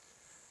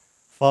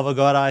Father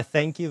God, I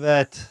thank you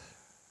that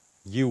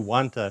you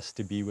want us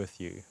to be with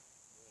you.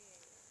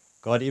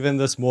 God, even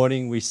this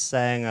morning we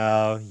sang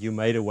how you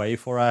made a way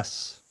for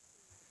us.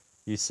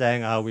 You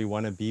sang how we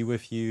want to be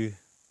with you.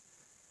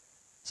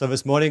 So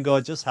this morning,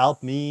 God, just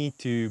help me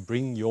to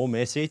bring your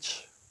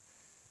message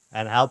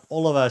and help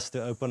all of us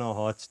to open our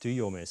hearts to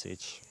your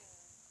message.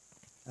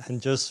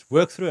 And just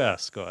work through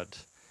us, God.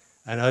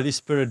 And Holy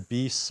Spirit,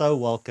 be so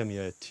welcome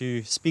here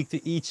to speak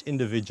to each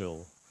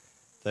individual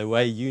the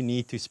way you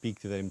need to speak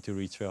to them to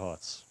reach their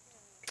hearts.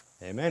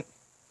 Amen.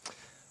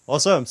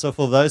 Awesome. So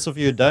for those of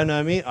you who don't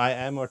know me, I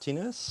am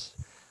Marthinus.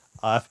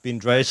 I've been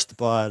dressed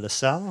by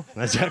LaSalle.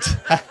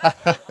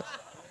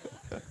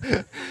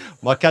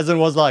 My cousin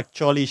was like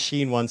Charlie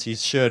Sheen wants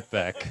his shirt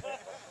back.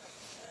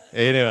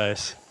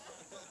 Anyways.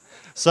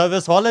 So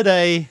this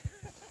holiday,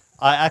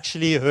 I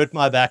actually hurt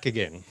my back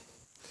again.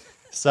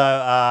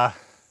 So,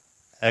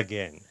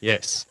 again,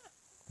 yes.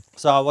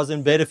 So I was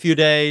in bed a few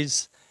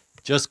days,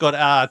 just got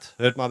out,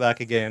 hurt my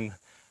back again.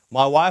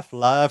 My wife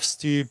loves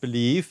to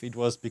believe it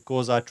was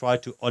because I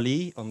tried to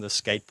ollie on the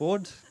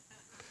skateboard.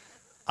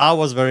 I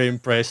was very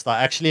impressed.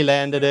 I actually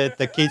landed it.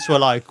 The kids were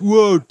like,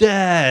 "Whoa,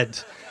 Dad!"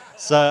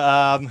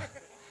 So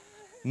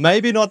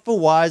maybe not the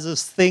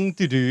wisest thing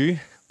to do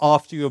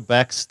after your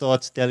back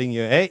starts telling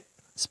you, "Hey,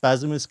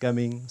 spasm is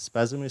coming,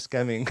 spasm is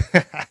coming."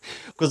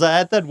 Because I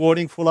had that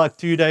warning for like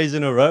 2 days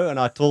in a row, and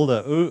I told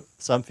her, "Oh,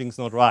 something's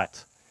not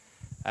right."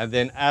 And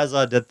then as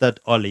I did that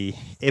ollie,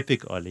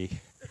 epic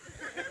ollie,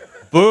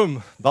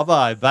 boom,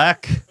 bye-bye,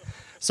 back.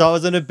 So I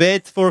was in a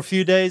bed for a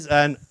few days,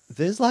 and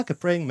there's like a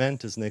praying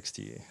mantis next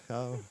to you.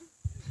 How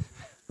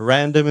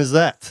random is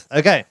that?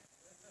 Okay.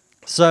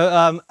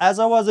 So as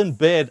I was in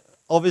bed,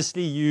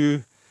 obviously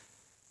you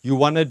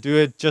want to do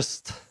it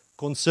just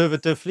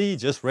conservatively,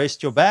 just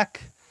rest your back.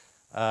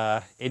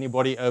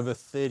 Anybody over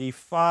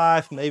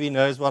 35 maybe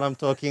knows what I'm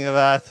talking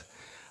about.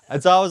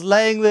 And so I was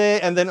laying there,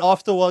 and then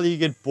after a while you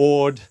get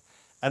bored,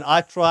 and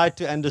I tried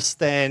to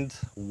understand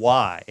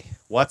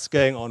what's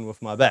going on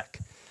with my back.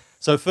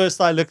 So first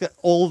I looked at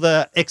all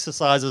the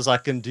exercises I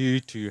can do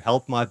to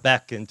help my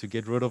back and to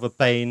get rid of a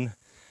pain.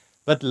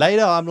 But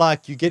later I'm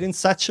like, you get in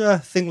such a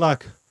thing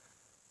like,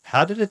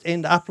 how did it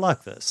end up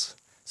like this?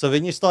 So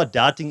then you start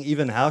doubting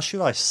even how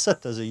should I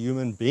sit as a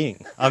human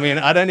being? I mean,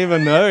 I don't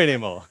even know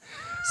anymore.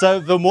 So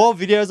the more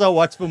videos I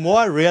watched, the more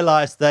I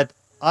realized that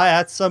I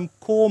had some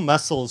core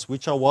muscles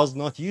which I was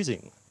not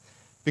using.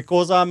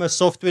 Because I'm a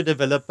software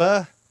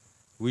developer,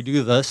 we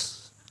do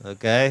this,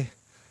 okay?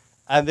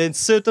 And then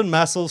certain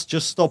muscles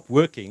just stop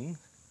working.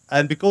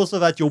 And because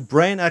of that, your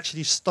brain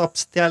actually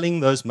stops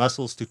telling those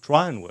muscles to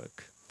try and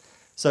work.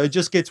 So it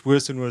just gets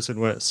worse and worse and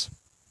worse.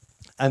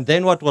 And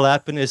then what will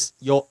happen is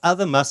your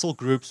other muscle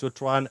groups will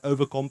try and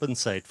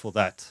overcompensate for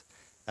that.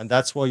 And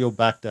that's why your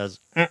back does,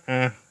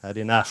 had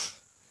enough.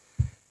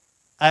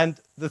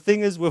 And the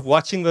thing is, with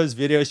watching those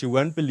videos, you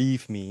won't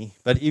believe me,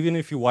 but even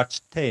if you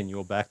watch 10,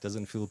 your back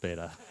doesn't feel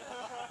better.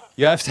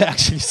 You have to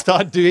actually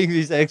start doing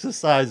these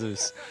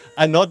exercises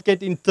and not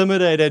get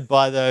intimidated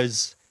by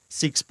those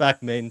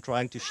six-pack men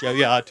trying to show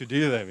you how to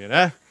do them, you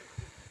know?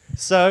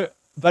 So,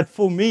 but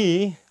for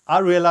me, I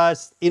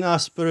realized in our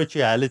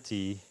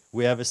spirituality,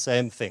 we have the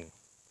same thing.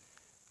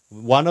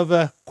 One of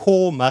the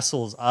core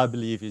muscles, I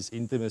believe, is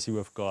intimacy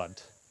with God.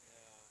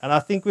 And I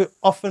think we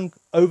often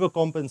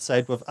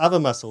overcompensate with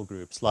other muscle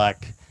groups,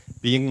 like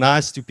being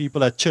nice to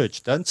people at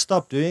church. Don't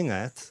stop doing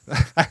that.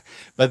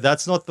 But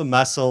that's not the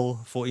muscle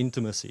for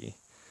intimacy.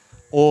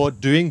 Or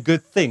doing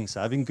good things,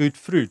 having good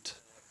fruit.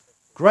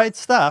 Great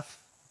stuff,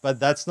 but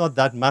that's not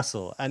that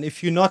muscle. And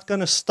if you're not going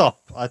to stop,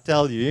 I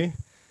tell you,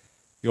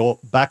 your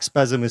back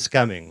spasm is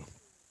coming.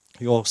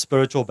 Your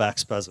spiritual back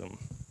spasm.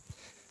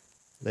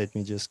 Let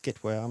me just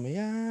get where I'm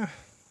here.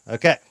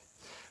 Okay.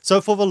 So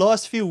for the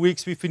last few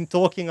weeks, we've been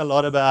talking a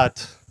lot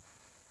about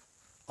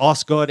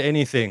ask God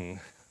anything,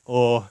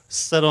 or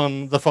sit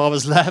on the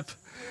Father's lap,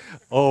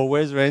 or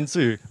where's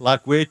Rensu,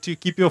 like where to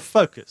keep your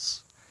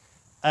focus.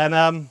 And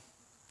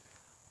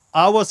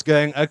I was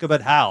going, okay,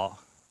 but how?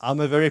 I'm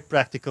a very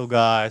practical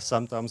guy,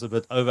 sometimes a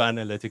bit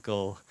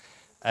over-analytical,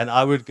 and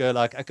I would go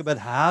like, okay, but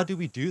how do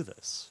we do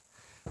this?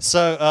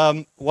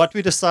 So what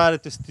we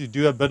decided is to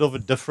do a bit of a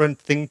different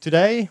thing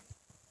today,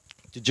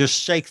 to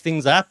just shake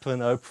things up,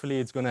 and hopefully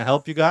it's going to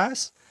help you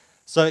guys.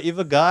 So if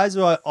the guys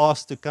who are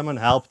asked to come and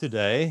help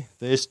today,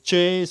 there's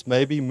chairs,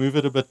 maybe move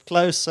it a bit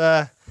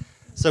closer.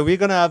 So we're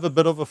going to have a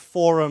bit of a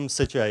forum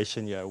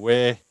situation here,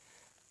 where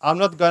I'm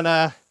not going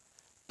to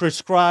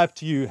prescribe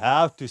to you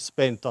how to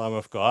spend time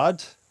with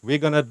God. We're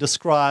going to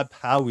describe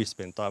how we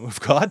spend time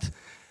with God.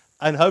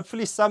 And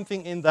hopefully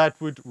something in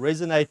that would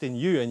resonate in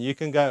you, and you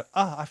can go,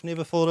 I've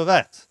never thought of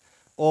that.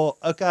 Or,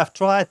 okay, I've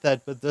tried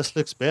that, but this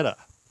looks better.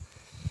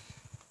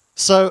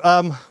 So,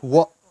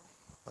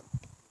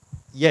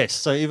 yes,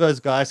 so if those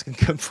guys can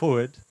come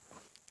forward.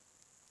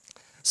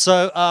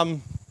 So,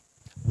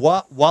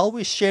 while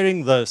we're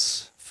sharing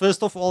this,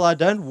 first of all, I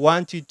don't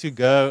want you to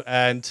go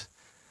and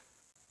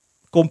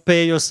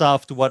compare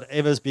yourself to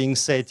whatever's being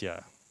said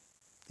here.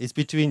 It's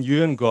between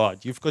you and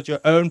God. You've got your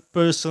own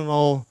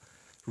personal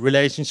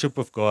relationship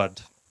with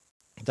God.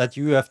 that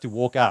you have to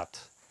walk out.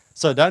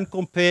 So don't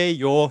compare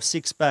your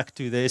six-pack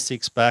to their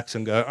six-packs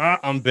and go,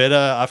 I'm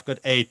better, I've got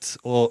 8,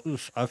 or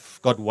I've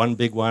got one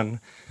big one.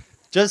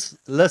 Just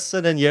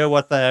listen and hear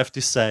what they have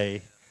to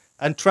say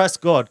and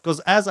trust God. Because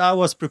as I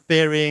was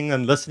preparing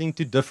and listening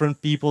to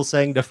different people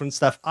saying different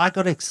stuff, I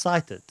got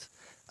excited.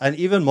 And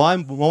even my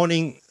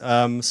morning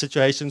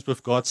situations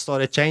with God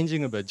started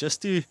changing a bit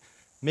just to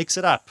mix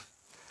it up.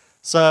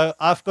 So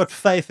I've got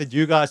faith that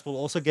you guys will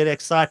also get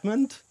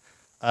excitement.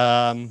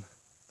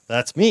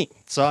 That's me.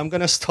 So I'm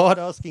going to start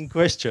asking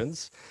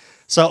questions.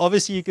 So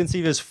obviously you can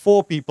see there's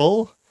 4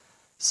 people.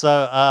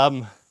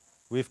 So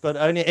we've got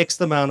only X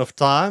amount of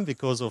time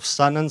because of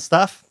sun and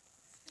stuff.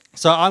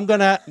 So I'm going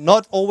to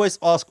not always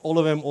ask all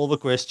of them all the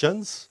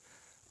questions.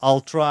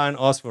 I'll try and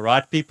ask the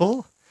right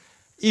people.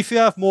 If you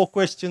have more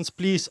questions,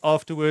 please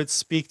afterwards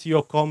speak to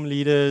your comm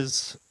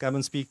leaders, come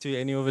and speak to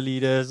any of the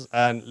leaders,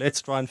 and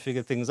let's try and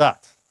figure things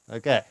out.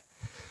 Okay.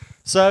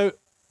 So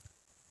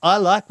I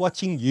like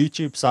watching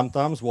YouTube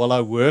sometimes while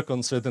I work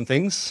on certain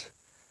things,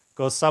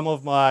 because some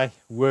of my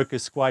work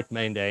is quite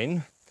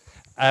mundane.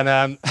 And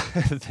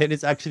then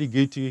it's actually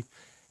good to,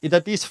 it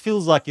at least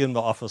feels like you're in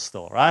the office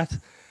still, right?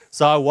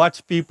 So I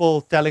watch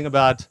people telling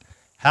about,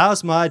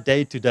 how's my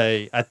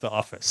day-to-day at the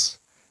office?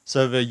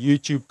 So the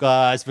YouTube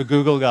guys, the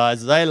Google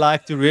guys, they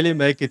like to really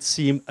make it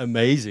seem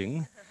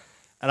amazing.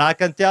 And I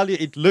can tell you,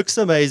 it looks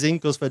amazing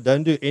because they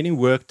don't do any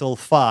work till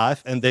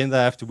 5, and then they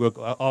have to work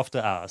after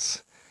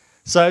hours.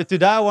 So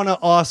today I want to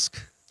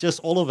ask just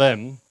all of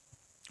them,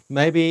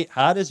 maybe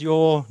how does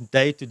your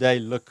day-to-day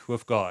look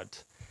with God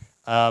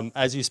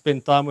as you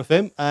spend time with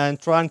Him, and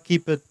try and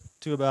keep it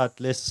to about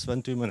less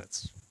than 2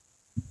 minutes.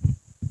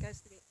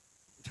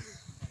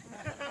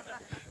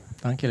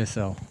 Thank you,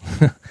 Lissel.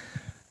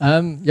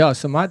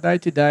 So my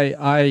day-to-day,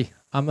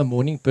 I'm a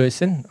morning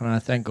person, and I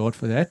thank God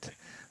for that.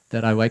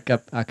 That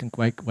I can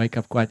wake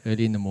up quite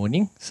early in the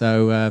morning.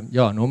 So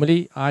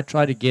normally I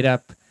try to get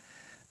up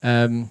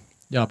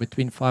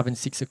between 5 and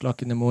 6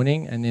 o'clock in the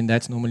morning, and then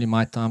that's normally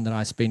my time that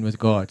I spend with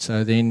God.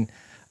 So then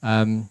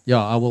I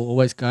will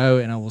always go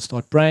and I will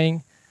start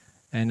praying,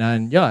 and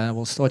then I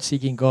will start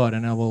seeking God,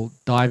 and I will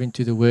dive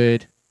into the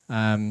Word.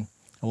 I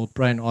will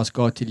pray and ask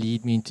God to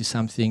lead me into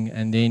something,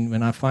 and then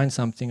when I find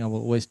something, I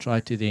will always try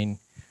to then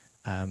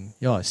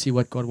see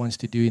what God wants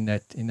to do in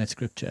that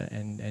scripture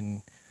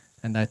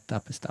and that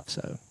type of stuff.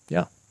 So,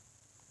 yeah.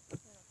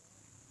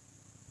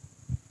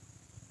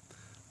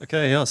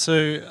 Okay,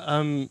 so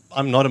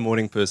I'm not a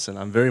morning person.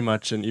 I'm very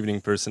much an evening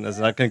person. As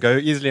I can go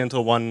easily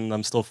until 1, and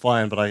I'm still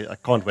fine, but I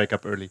can't wake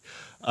up early.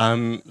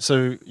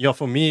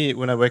 For me,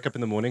 when I wake up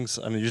in the mornings,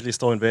 I'm usually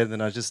still in bed,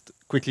 and I just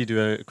quickly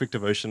do a quick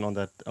devotion on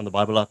the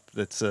Bible app.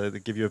 They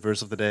give you a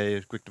verse of the day,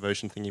 a quick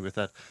devotion thingy with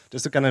that,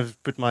 just to kind of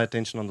put my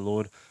attention on the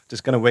Lord.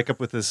 Just kind of wake up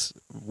with this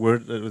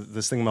word,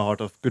 this thing in my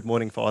heart of "Good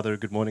morning, Father.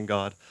 Good morning,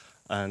 God."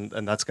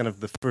 And that's kind of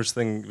the first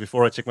thing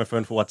before I check my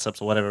phone for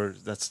WhatsApps or whatever.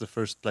 That's the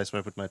first place where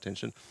I put my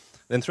attention.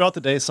 Then throughout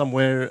the day,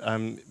 somewhere,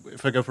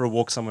 if I go for a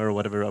walk somewhere or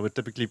whatever, I would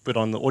typically put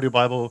on the audio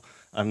Bible.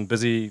 I'm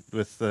busy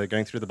with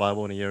going through the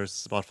Bible in a year.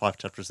 It's about 5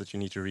 chapters that you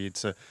need to read.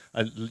 So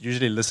I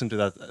usually listen to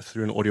that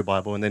through an audio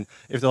Bible. And then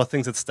if there are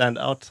things that stand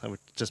out, I would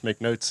just make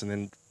notes. And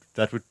then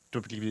that would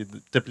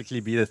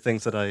typically be the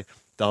things that I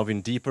delve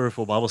in deeper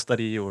for Bible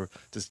study, or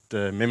just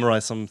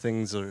memorize some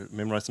things or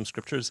memorize some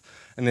scriptures.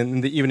 And then in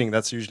the evening,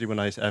 that's usually when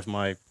I have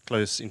my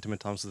close,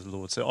 intimate times with the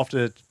Lord. So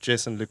after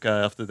Jess and Luca,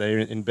 after they're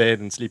in bed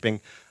and sleeping,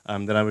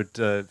 then I would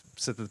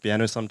sit at the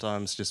piano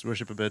sometimes, just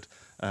worship a bit.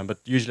 But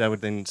usually I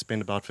would then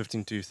spend about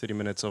 15 to 30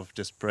 minutes of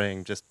just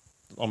praying, just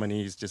on my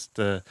knees, just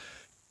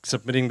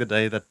submitting the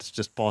day that's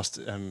just passed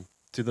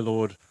to the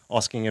Lord,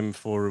 asking Him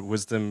for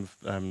wisdom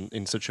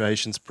in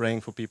situations,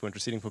 praying for people,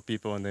 interceding for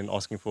people, and then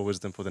asking for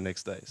wisdom for the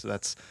next day. So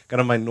that's kind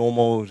of my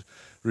normal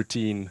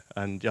routine,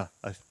 and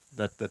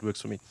that works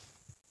for me.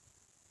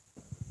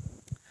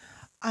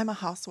 I'm a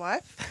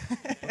housewife.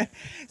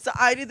 So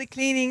I do the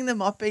cleaning, the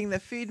mopping, the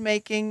food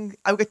making.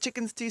 I've got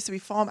chickens too, so we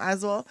farm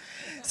as well.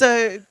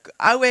 So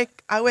I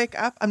wake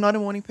up. I'm not a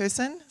morning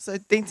person. So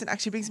Denton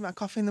actually brings me my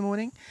coffee in the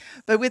morning.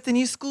 But with the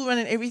new school run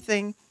and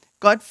everything,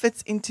 God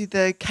fits into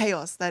the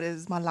chaos that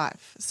is my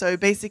life. So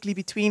basically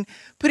between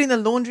putting the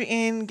laundry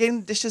in,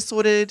 getting the dishes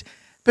sorted,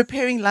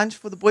 preparing lunch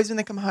for the boys when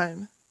they come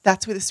home,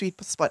 that's where the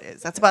sweet spot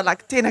is. That's about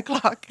like 10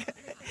 o'clock.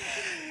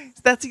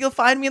 So you'll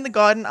find me in the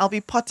garden. I'll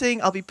be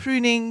potting, I'll be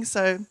pruning.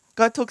 So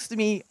God talks to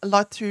me a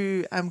lot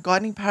through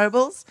gardening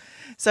parables.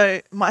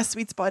 So my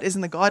sweet spot is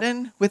in the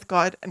garden with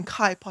God and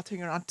Kai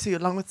potting around too,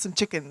 along with some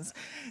chickens.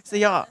 So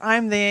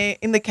I'm there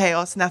in the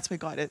chaos, and that's where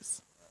God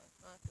is.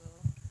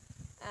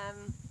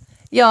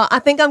 I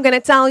think I'm going to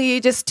tell you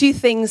just 2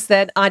 things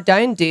that I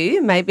don't do.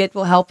 Maybe it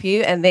will help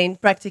you, and then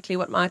practically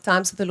what my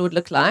times with the Lord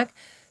look like.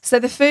 So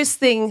the first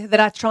thing that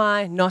I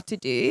try not to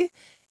do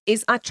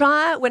is I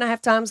try, when I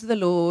have times with the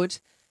Lord,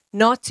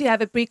 not to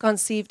have a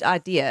preconceived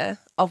idea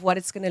of what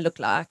it's going to look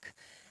like.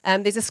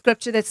 There's a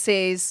scripture that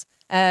says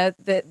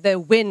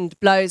the wind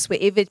blows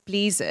wherever it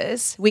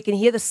pleases. We can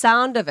hear the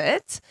sound of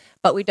it,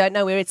 but we don't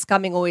know where it's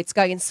coming or it's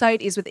going. And so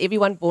it is with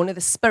everyone born of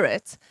the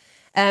Spirit.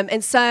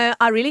 And so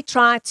I really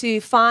try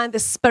to find the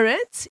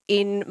spirit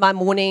in my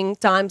morning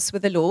times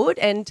with the Lord.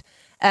 And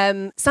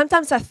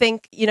sometimes I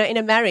think, in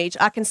a marriage,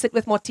 I can sit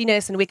with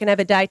Marthinus and we can have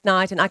a date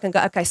night and I can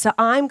go, okay, so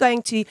I'm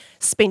going to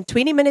spend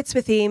 20 minutes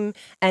with him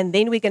and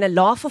then we're going to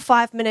laugh for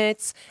 5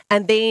 minutes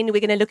and then we're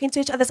going to look into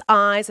each other's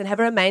eyes and have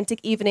a romantic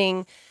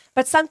evening.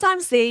 But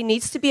sometimes there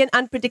needs to be an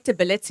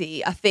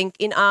unpredictability, I think,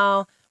 in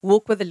our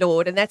walk with the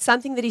Lord. And that's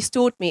something that He's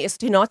taught me, is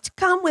to not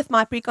come with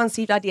my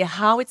preconceived idea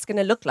how it's going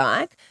to look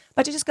like,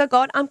 but to just go,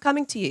 God, I'm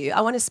coming to you.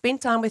 I want to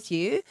spend time with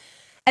you.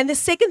 And the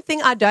second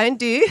thing I don't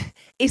do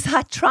is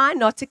I try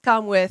not to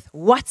come with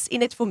what's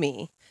in it for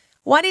me.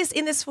 What is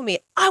in this for me?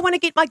 I want to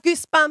get my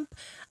goosebump.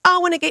 I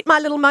want to get my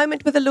little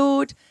moment with the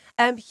Lord.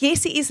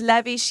 Yes, He is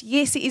lavish.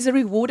 Yes, He is a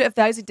rewarder of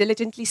those who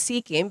diligently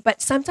seek Him.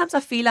 But sometimes I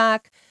feel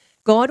like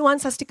God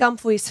wants us to come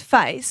for His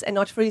face and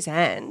not for His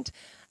hand.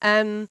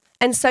 And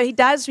so He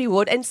does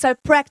reward. And so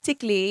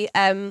practically,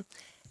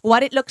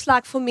 what it looks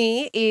like for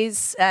me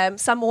is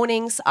some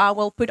mornings I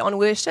will put on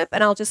worship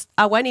and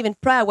I won't even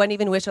pray, I won't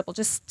even worship. I'll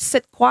just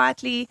sit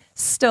quietly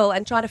still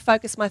and try to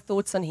focus my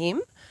thoughts on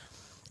Him.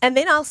 And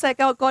then I'll say,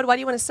 God, what do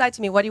you want to say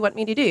to me? What do you want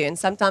me to do? And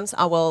sometimes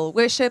I will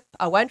worship.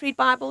 I won't read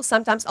Bible.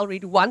 Sometimes I'll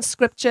read one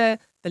scripture.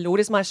 The Lord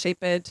is my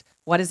shepherd.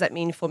 What does that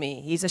mean for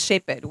me? He's a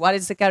shepherd. What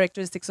is the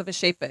characteristics of a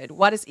shepherd?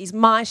 He's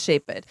my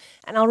shepherd?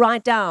 And I'll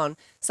write down.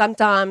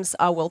 Sometimes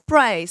I will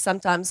pray.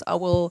 Sometimes I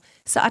will.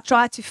 So I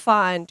try to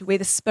find where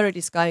the Spirit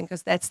is going,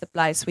 because that's the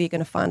place where you're going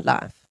to find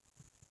life.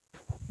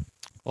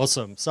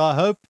 Awesome. So I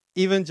hope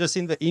even just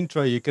in the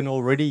intro, you can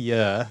already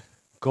hear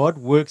God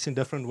works in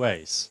different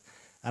ways.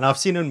 And I've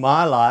seen in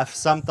my life,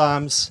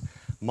 sometimes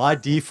my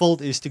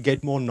default is to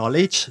get more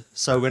knowledge.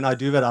 So when I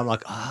do that, I'm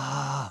like,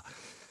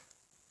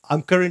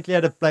 I'm currently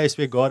at a place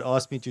where God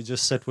asked me to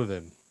just sit with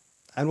Him.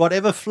 And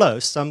whatever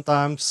flows,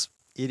 sometimes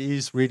it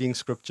is reading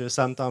scripture,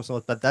 sometimes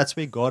not. But that's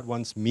where God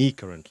wants me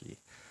currently.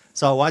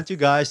 So I want you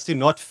guys to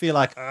not feel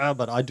like,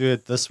 but I do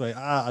it this way.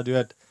 I do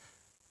it.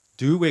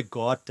 Do where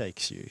God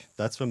takes you.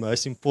 That's the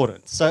most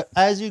important. So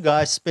as you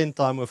guys spend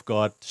time with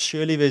God,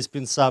 surely there's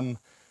been some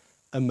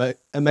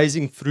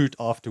amazing fruit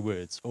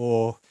afterwards,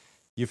 or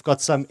you've got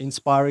some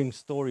inspiring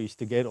stories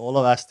to get all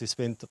of us to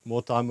spend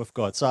more time with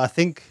God. So I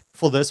think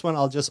for this one,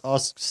 I'll just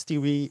ask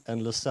Stewie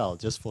and Lyselle,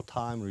 just for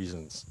time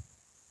reasons.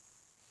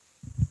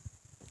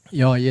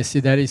 Yeah, yes,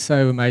 that is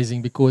so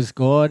amazing because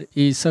God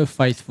is so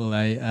faithful.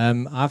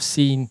 I've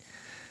seen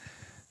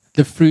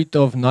the fruit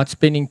of not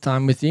spending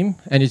time with Him,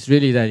 and it's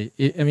really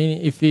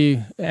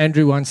that.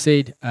 Andrew once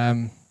said,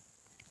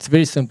 it's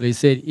very simple. He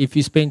said, if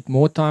you spend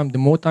more time, the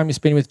more time you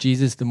spend with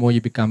Jesus, the more you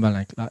become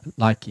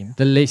like Him.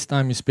 The less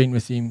time you spend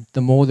with Him,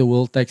 the more the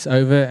world takes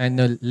over and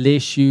the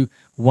less you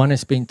want to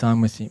spend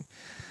time with Him.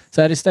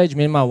 So at a stage,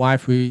 me and my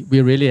wife, we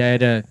really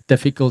had a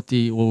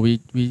difficulty, or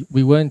we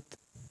weren't,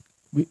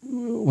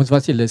 ons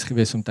was nie lus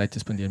geweest om tyd te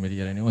spandeer met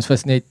die Here nie. Ons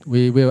was net,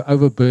 we were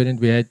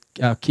overburdened, we had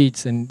our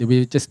kids and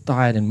we were just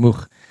tired and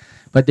moeg.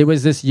 But there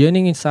was this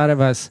yearning inside of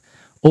us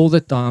all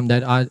the time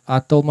that I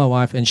told my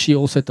wife, and she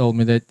also told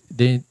me that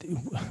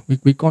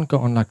we can't go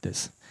on like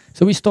this.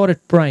 So we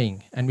started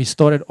praying and we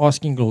started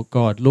asking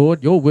God,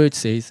 Lord, your word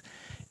says,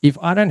 if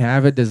I don't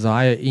have a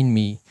desire in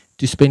me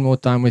to spend more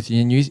time with you,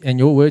 and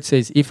your word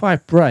says, if I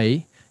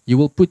pray, you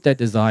will put that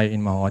desire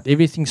in my heart.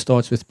 Everything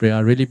starts with prayer.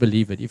 I really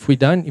believe it. If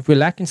we're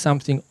lacking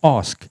something,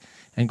 ask,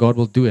 and God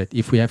will do it.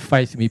 If we have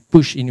faith, we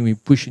push in, we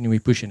push in, we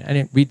push in.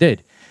 And we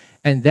did.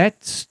 And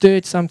that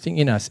stirred something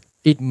in us.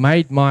 It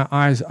made my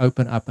eyes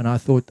open up, and I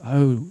thought,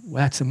 oh,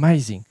 that's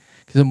amazing.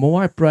 Because the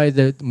more I prayed,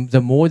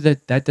 the more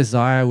that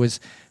desire was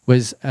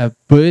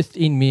birthed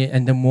in me,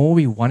 and the more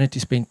we wanted to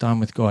spend time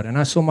with God. And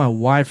I saw my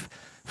wife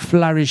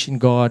flourish in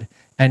God,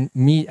 and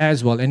me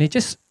as well. And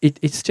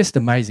it's just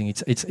amazing.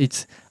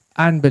 It's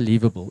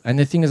unbelievable. And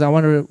the thing is, I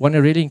want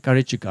to really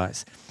encourage you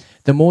guys.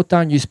 The more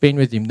time you spend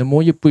with Him, the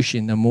more you push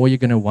in, the more you're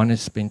going to want to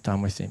spend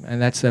time with Him. And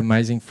that's an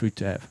amazing fruit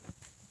to have.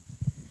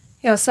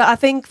 Yeah, so I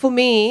think for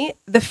me,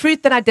 the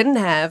fruit that I didn't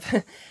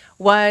have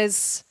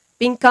was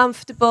being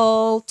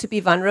comfortable to be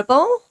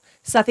vulnerable.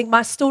 So I think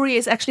my story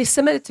is actually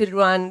similar to the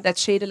one that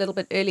shared a little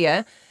bit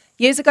earlier.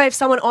 Years ago, if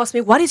someone asked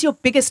me, what is your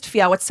biggest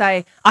fear? I would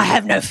say, I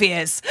have no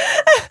fears.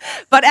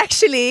 But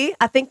actually,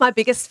 I think my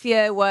biggest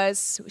fear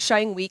was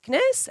showing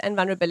weakness and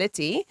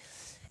vulnerability.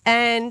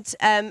 And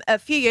a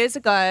few years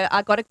ago,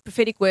 I got a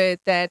prophetic word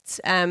that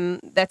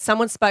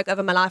someone spoke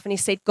over my life, and he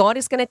said, God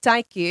is going to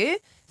take you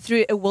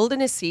through a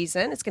wilderness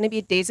season. It's going to be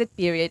a desert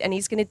period, and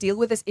He's going to deal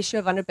with this issue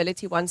of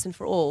vulnerability once and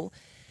for all.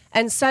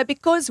 And so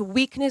because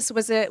weakness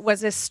was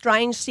a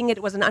strange thing,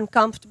 it was an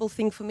uncomfortable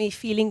thing for me,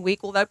 feeling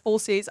weak, although Paul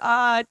says,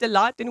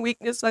 delight in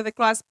weakness so that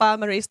Christ's power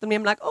may rest on me.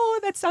 I'm like, oh,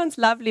 that sounds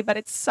lovely, but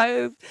it's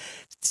so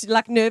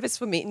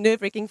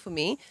nerve-wracking for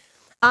me.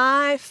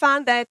 I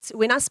found that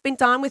when I spent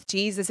time with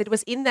Jesus, it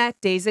was in that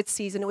desert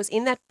season, it was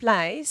in that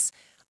place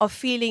of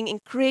feeling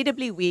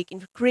incredibly weak,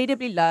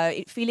 incredibly low,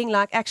 feeling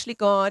like, actually,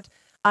 God,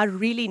 I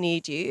really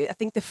need you. I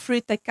think the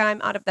fruit that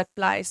came out of that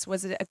place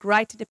was a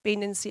greater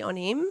dependency on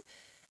Him,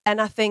 and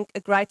I think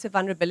a greater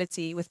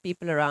vulnerability with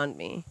people around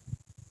me.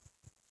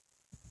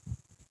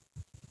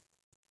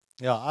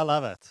 Yeah, I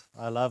love it.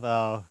 I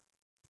love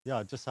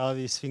just how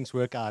these things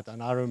work out.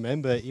 And I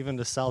remember even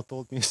the cell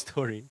told me a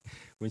story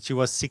when she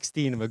was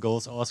 16 and the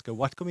girls asked her,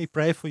 "What can we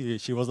pray for you?"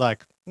 She was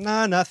like,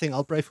 "No, nothing.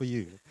 I'll pray for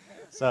you."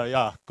 So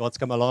yeah, God's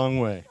come a long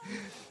way.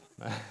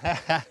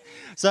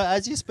 So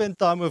as you spend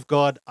time with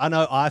God, I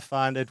know I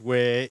find it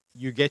where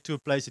you get to a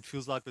place it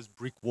feels like this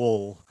brick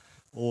wall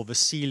or the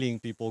ceiling,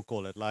 people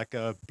call it, like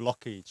a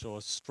blockage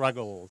or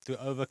struggle to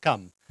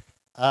overcome.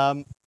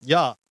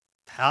 Yeah,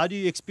 how do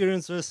you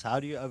experience this? How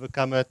do you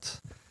overcome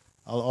it?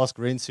 I'll ask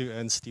Rensu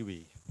and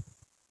Stewie.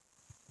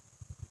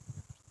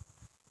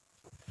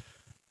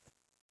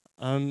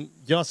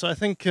 So I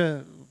think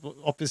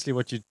obviously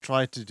what you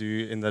try to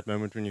do in that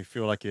moment when you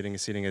feel like you're hitting a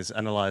ceiling is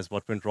analyze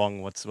what went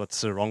wrong,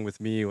 what's wrong with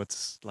me,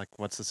 what's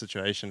the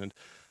situation, and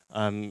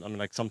I mean,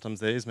 like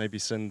sometimes there is maybe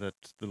sin that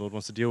the Lord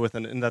wants to deal with,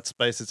 and in that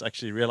space, it's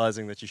actually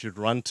realizing that you should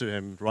run to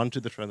Him, run to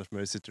the throne of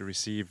mercy to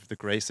receive the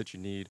grace that you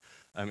need,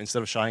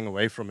 instead of shying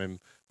away from Him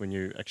when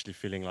you're actually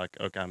feeling like,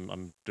 okay,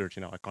 I'm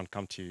dirty now, I can't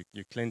come to you.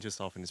 You cleanse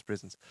yourself in His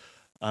presence.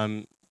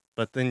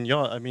 But then,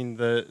 I mean,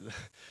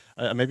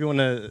 I maybe want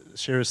to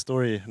share a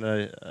story. And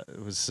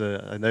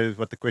I know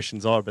what the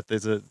questions are, but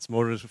it's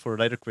more for a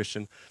later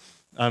question.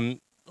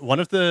 One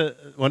of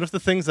the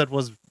things that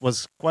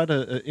was quite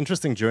an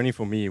interesting journey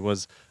for me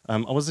was I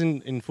was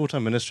in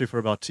full-time ministry for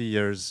about 2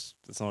 years.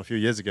 That's not a few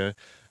years ago,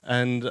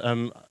 and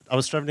I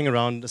was traveling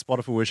around as part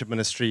of a worship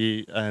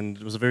ministry, and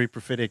it was a very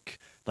prophetic,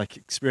 like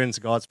experience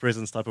God's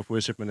presence type of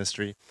worship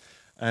ministry.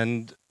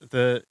 And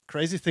the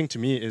crazy thing to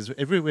me is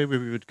everywhere where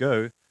we would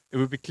go, it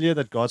would be clear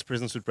that God's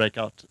presence would break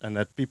out and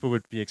that people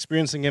would be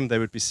experiencing Him. They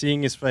would be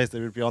seeing His face. They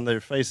would be on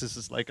their faces.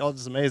 It's like, oh,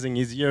 this is amazing.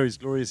 He's here. His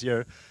glory is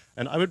here.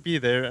 And I would be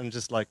there and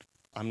just like,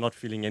 I'm not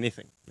feeling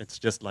anything. It's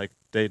just like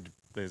dead.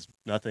 There's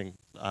nothing.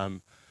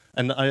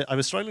 And I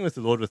was struggling with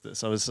the Lord with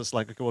this. I was just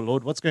like, okay, well,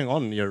 Lord, what's going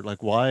on here?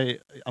 Like, why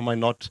am I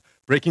not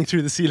breaking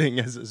through the ceiling,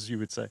 as you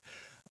would say?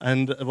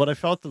 And what I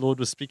felt the Lord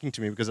was speaking to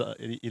me, because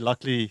he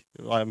luckily,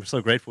 I'm so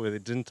grateful that He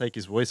didn't take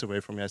His voice away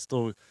from me. I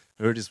still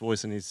heard His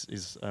voice and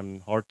His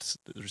heart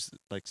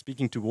like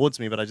speaking towards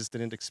me, but I just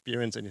didn't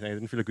experience anything. I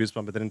didn't feel a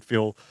goosebump. I didn't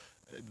feel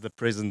the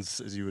presence,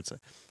 as you would say.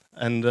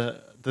 And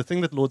the thing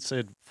that the Lord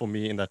said for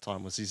me in that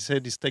time was, He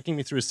said He's taking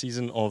me through a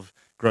season of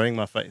growing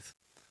my faith,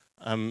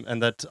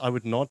 and that I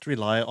would not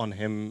rely on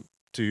Him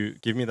to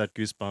give me that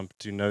goosebump,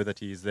 to know that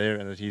He is there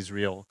and that He's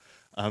real.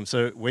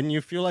 So when you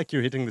feel like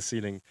you're hitting the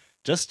ceiling,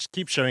 just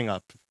keep showing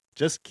up.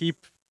 Just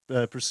keep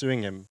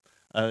pursuing Him.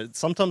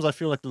 Sometimes I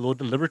feel like the Lord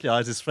deliberately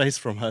hides His face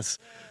from us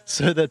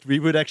so that we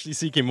would actually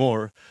seek Him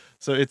more.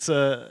 So it's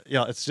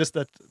just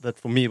that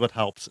for me what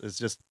helps is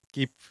just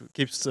keep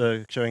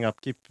showing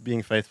up, keep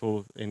being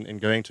faithful in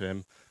going to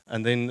Him.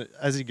 And then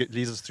as He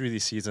leads us through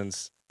these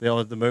seasons, there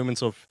are the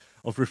moments of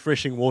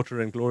refreshing water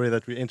and glory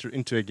that we enter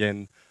into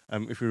again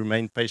if we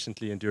remain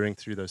patiently enduring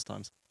through those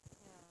times.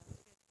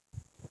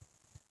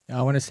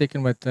 I want to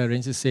second what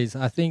Renzo says.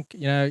 I think,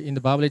 in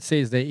the Bible it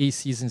says there is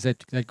seasons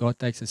that God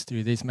takes us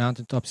through. There's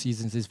mountaintop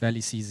seasons, there's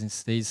valley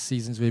seasons, there's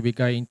seasons where we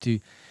go into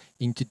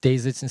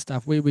deserts and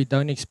stuff where we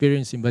don't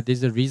experience Him, but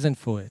there's a reason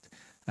for it.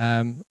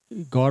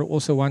 God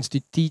also wants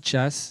to teach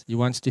us. He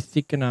wants to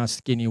thicken our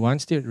skin. He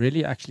wants to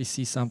really actually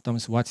see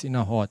sometimes what's in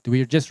our heart. Do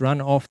we just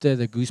run after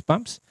the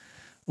goosebumps,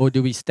 or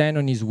do we stand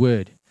on His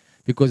word?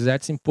 Because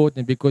that's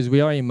important, because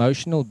we are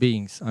emotional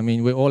beings. I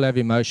mean, we all have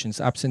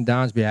emotions, ups and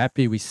downs. We're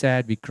happy, we're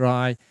sad, we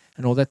cry,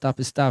 and all that type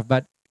of stuff.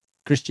 But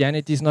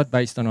Christianity is not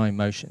based on our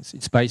emotions.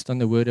 It's based on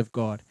the Word of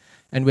God.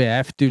 And we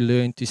have to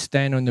learn to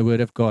stand on the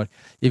Word of God.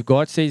 If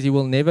God says He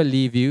will never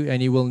leave you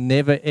and He will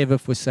never, ever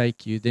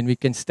forsake you, then we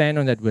can stand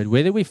on that Word.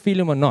 Whether we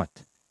feel Him or not,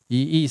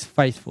 He is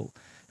faithful.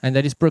 And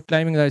that is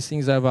proclaiming those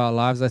things over our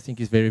lives, I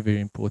think, is very, very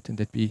important,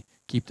 that we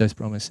keep those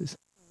promises.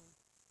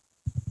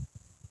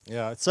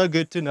 Yeah, it's so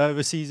good to know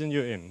the season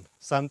you're in.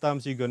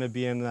 Sometimes you're going to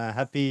be in a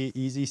happy,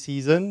 easy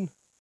season.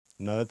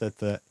 Know that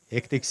the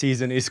hectic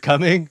season is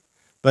coming,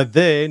 but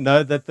then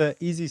know that the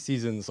easy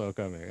seasons are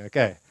coming.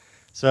 Okay,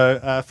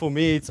 so for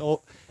me, it's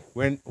all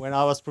when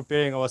I was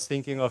preparing, I was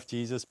thinking of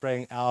Jesus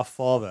praying, "Our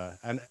Father,"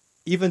 and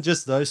even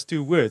just those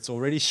two words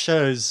already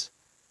shows.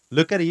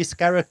 Look at His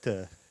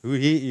character, who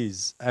He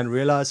is, and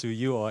realize who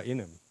you are in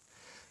Him.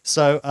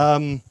 So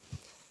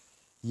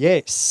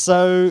yes,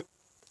 so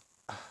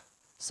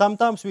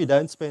sometimes we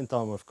don't spend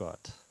time with God,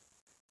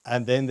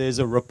 and then there's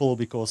a ripple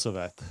because of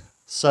that.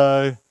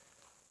 So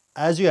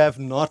as you have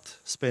not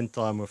spent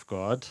time with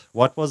God,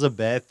 what was a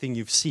bad thing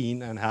you've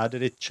seen, and how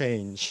did it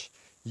change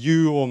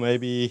you or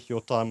maybe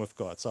your time with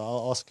God? So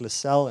I'll ask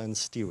Lyselle and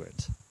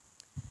Stuart.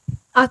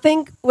 I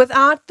think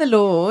without the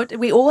Lord,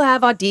 we all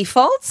have our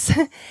defaults.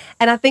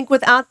 And I think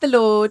without the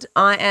Lord,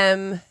 I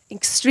am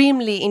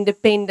extremely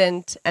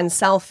independent and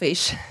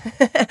selfish.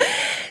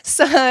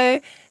 So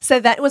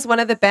that was one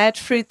of the bad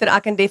fruit that I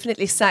can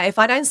definitely say. If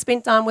I don't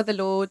spend time with the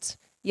Lord,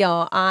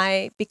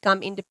 I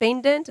become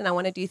independent and I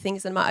want to do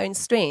things in my own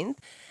strength.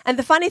 And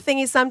the funny thing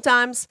is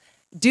sometimes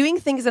doing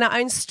things in our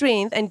own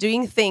strength and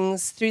doing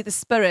things through the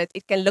Spirit,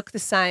 it can look the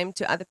same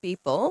to other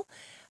people.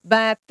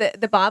 But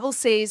the Bible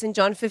says in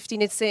John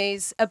 15, it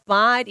says,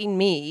 abide in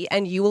me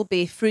and you will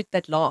bear fruit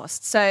that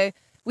lasts. So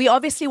we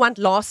obviously want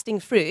lasting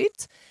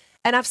fruit.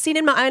 And I've seen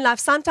in my own life,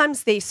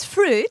 sometimes there's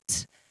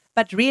fruit,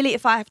 but really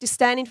if I have to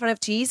stand in front of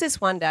Jesus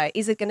one day,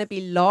 is it going to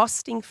be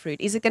lasting fruit?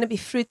 Is it going to be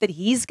fruit that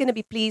he's going to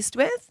be pleased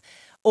with?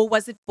 Or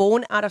was it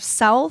born out of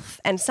self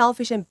and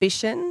selfish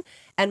ambition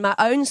and my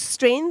own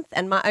strength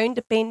and my own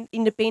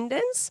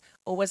independence?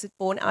 Or was it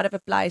born out of a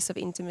place of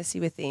intimacy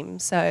with him?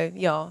 So,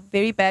 yeah,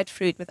 very bad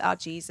fruit without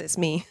Jesus,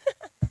 me.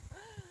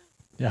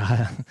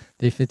 Yeah,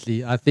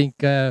 definitely. I think,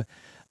 the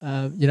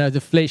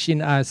flesh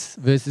in us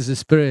versus the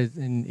spirit.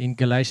 In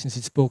Galatians,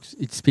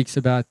 it speaks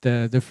about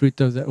the fruit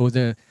of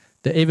the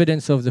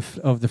evidence of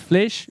the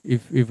flesh,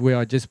 if we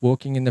are just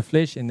walking in the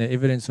flesh, and the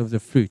evidence of the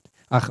fruit,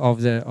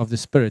 of the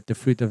spirit, the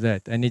fruit of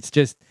that. And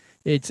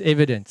it's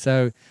evident.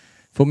 So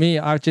for me,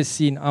 I've just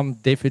seen I'm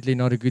definitely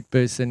not a good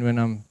person when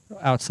I'm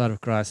outside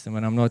of Christ, and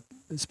when I'm not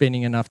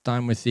spending enough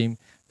time with him.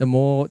 The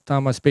more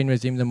time I spend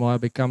with him, the more I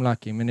become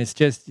like him. And it's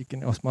just, you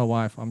can ask my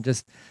wife,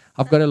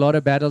 I've got a lot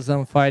of battles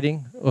I'm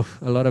fighting.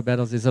 A lot of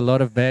battles. There's a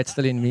lot of bad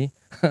still in me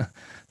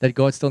that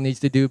God still needs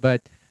to do.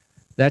 But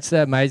that's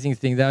the amazing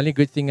thing. The only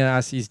good thing in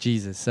us is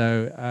Jesus.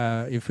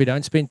 So if we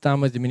don't spend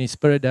time with him and his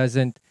spirit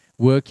doesn't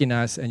work in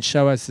us and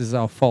show us as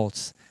our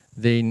faults,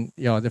 then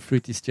the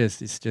fruit is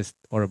just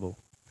horrible.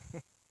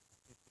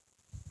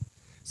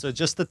 So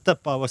just a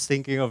tip I was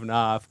thinking of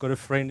now, I've got a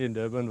friend in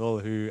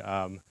Durbanville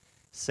who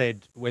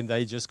said when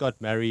they just got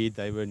married,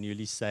 they were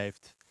newly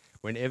saved.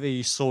 Whenever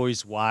he saw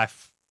his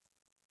wife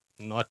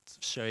not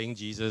showing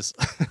Jesus,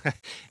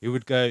 he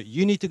would go,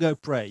 you need to go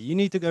pray. You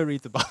need to go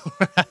read the Bible.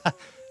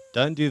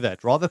 Don't do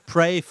that. Rather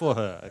pray for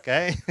her,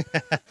 okay?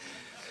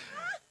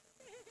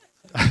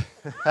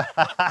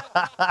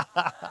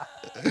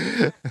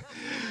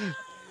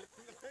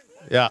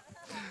 Yeah.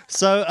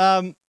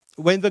 So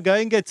when the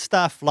going gets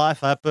tough, life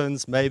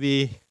happens.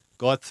 Maybe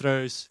God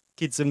throws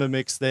kids in the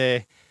mix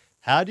there.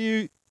 How do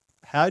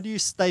you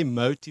stay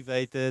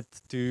motivated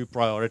to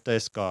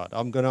prioritize God?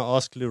 I'm going to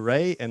ask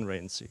Lorraine and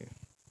Renzi.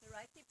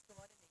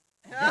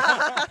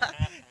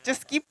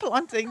 Just keep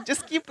planting.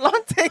 Just keep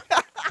planting.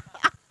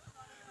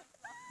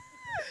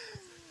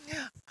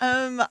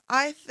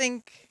 I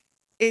think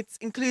it's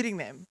including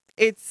them.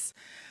 It's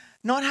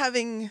not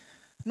having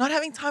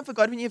time for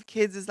God when you have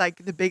kids is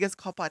like the biggest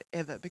cop out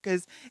ever,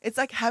 because it's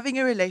like having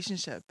a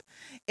relationship.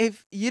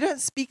 If you don't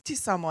speak to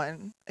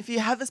someone, if you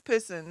have this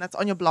person that's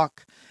on your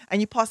block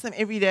and you pass them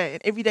every day,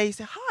 and every day you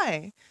say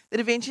hi, that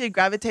eventually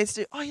gravitates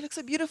to, oh, you look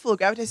so beautiful,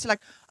 gravitates to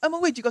like, oh my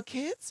word, you got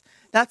kids?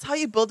 That's how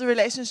you build a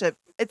relationship.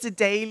 It's a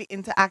daily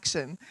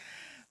interaction.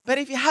 But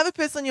if you have a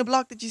person on your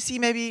block that you see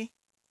maybe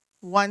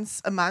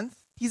once a month,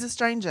 he's a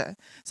stranger.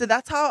 So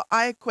that's how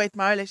I equate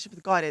my relationship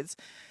with God.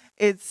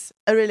 It's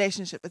a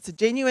relationship. It's a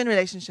genuine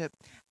relationship.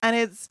 And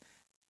it's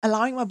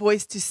allowing my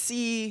boys to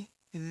see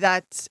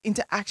that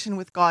interaction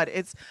with God.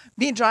 It's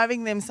me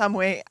driving them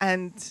somewhere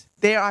and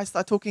there I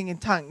start talking in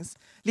tongues.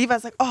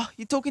 Levi's like, oh,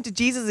 you're talking to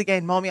Jesus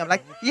again, mommy. I'm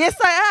like, yes,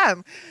 I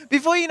am.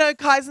 Before you know,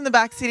 Kai's in the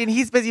back seat and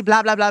he's busy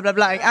blah, blah, blah, blah,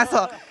 blah.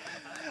 Asshole.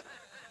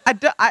 I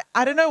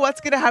don't know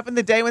what's going to happen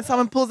the day when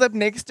someone pulls up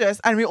next to us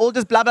and we all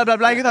just blah, blah, blah,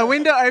 blah with our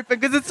window open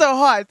because it's so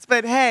hot.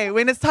 But hey,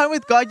 when it's time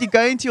with God, you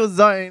go into your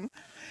zone.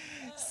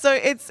 So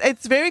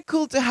it's very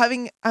cool to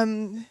having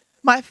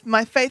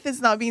my faith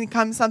has now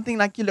become something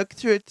like you look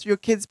through it through your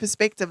kid's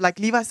perspective. Like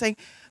Levi saying,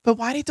 but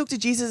why do you talk to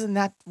Jesus in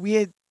that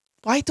weird?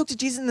 Why do you talk to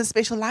Jesus in the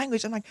special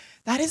language? I'm like,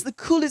 that is the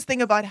coolest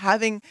thing about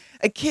having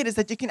a kid, is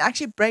that you can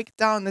actually break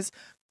down this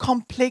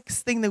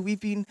complex thing that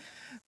we've been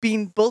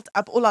built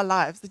up all our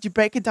lives, that you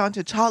break it down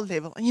to a child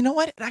level. And you know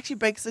what? It actually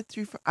breaks it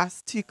through for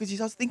us too, because you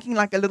start thinking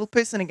like a little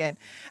person again.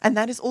 And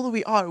that is all that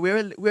we are.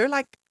 We're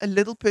like a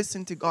little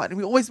person to God, and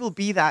we always will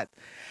be that.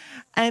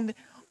 And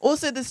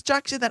also the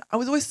structure that I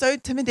was always so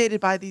intimidated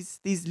by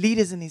these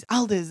leaders and these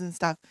elders and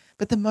stuff.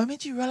 But the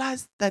moment you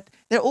realize that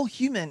they're all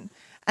human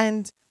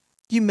and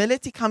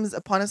humility comes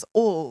upon us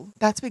all,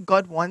 that's where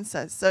God wants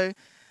us. So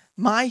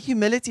my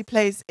humility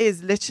place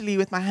is literally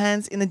with my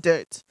hands in the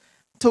dirt,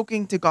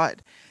 talking to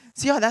God.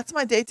 So yeah, that's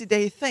my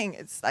day-to-day thing.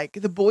 It's like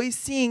the boys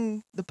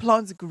seeing the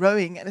plants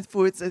growing, and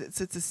it's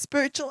a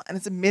spiritual and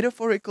it's a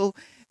metaphorical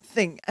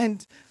thing.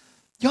 And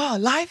yeah,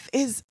 life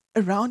is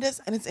around us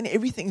and it's in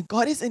everything.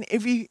 God is in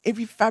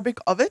every fabric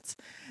of it.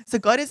 So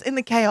God is in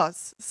the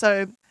chaos.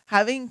 So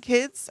having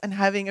kids and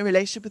having a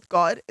relationship with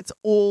God, it's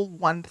all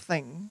one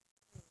thing.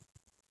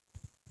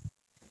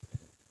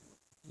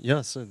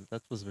 Yeah, so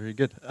that was very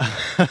good.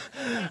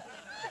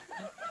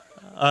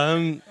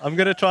 I'm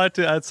going to try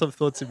to add some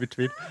thoughts in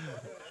between.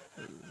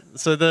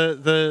 So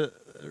the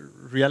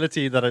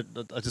reality that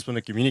I just want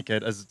to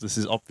communicate, as this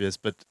is obvious,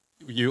 but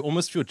you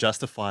almost feel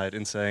justified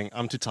in saying,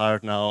 I'm too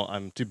tired now,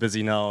 I'm too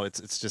busy now,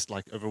 it's just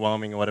like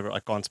overwhelming or whatever,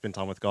 I can't spend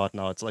time with God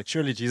now. It's like,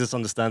 surely Jesus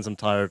understands I'm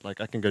tired, like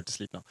I can go to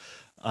sleep now.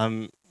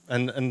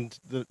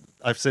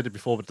 I've said it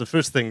before, but the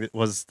first thing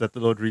was that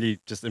the Lord really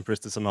just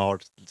impressed this on my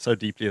heart so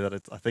deeply that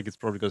I think it's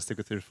probably going to stick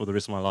with me for the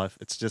rest of my life.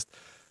 It's just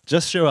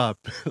just show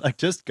up. Like,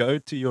 just go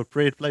to your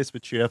prayer place,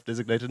 which you have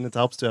designated, and it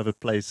helps to have a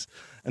place.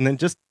 And then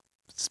just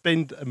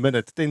spend a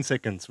minute, 10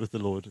 seconds with the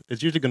Lord.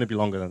 It's usually going to be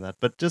longer than that,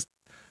 but just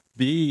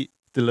be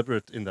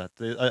deliberate in that.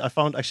 I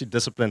found actually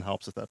discipline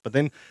helps with that. But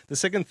then the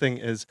second thing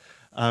is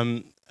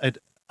it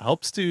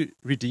helps to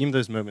redeem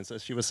those moments,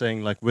 as she was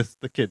saying, like with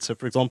the kids. So,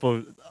 for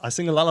example, I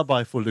sing a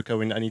lullaby for Luca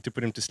when I need to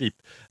put him to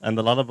sleep. And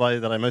the lullaby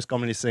that I most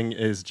commonly sing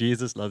is,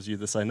 Jesus loves you,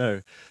 this I know.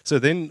 So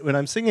then when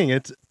I'm singing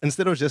it,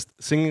 instead of just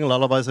singing a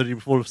lullaby so that you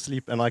fall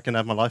asleep and I can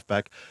have my life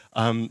back,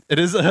 it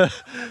is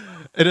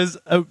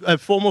a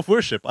form of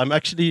worship. I'm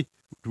actually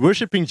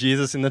worshiping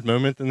Jesus in that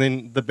moment, and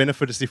then the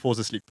benefit is he falls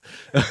asleep.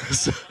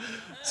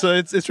 so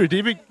it's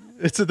redeeming.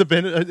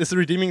 It's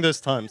redeeming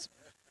those times.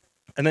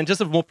 And then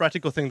just a more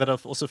practical thing that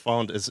I've also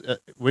found is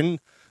when,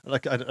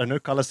 like I know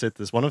Carla said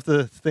this, one of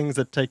the things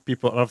that take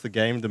people out of the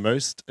game the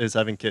most is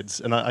having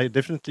kids. And I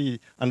definitely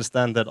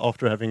understand that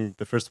after having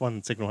the first one,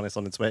 the second one is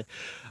on its way.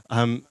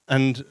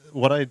 And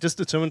what I just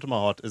determined to my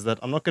heart is that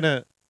I'm not going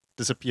to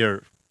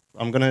disappear.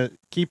 I'm going to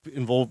keep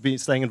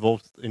staying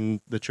involved in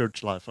the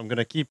church life. I'm going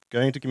to keep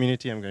going to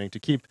community. I'm going to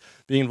keep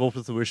being involved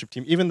with the worship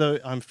team, even though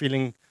I'm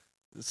feeling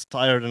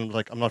tired and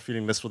like I'm not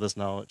feeling this for this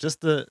now.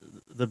 Just the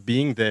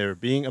being there,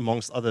 being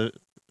amongst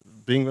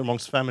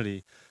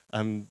family,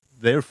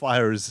 their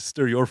fires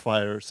stir your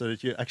fire so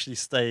that you actually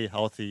stay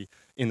healthy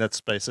in that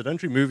space. So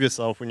don't remove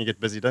yourself when you get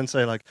busy. Don't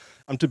say like,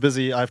 I'm too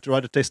busy, I have to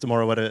write a test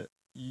tomorrow. Whatever.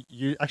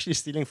 You're actually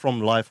stealing from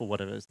life or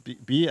whatever.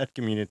 Be at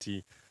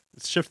community.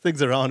 Shift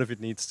things around if it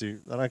needs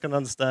to. And I can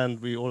understand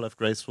we all have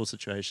graceful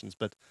situations,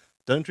 but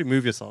don't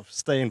remove yourself.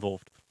 Stay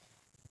involved.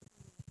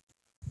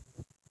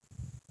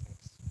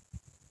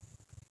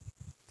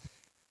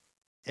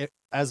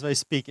 As they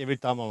speak, every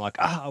time I'm like,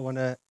 I want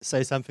to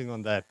say something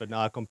on that, but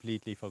now I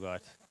completely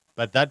forgot.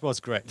 But that was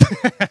great.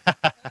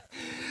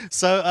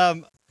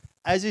 So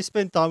as you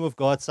spend time with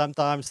God,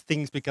 sometimes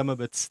things become a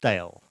bit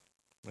stale.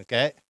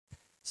 Okay?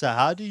 So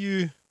how do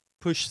you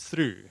push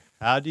through?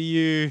 How do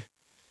you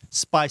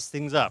spice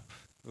things up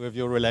with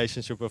your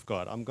relationship with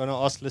God? I'm going to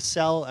ask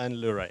Lacelle and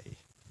Lorraine.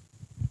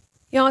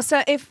 Yeah,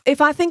 so if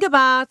I think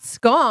about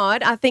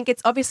God, I think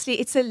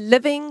it's a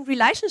living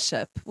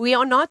relationship. We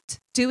are not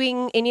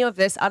doing any of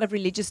this out of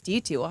religious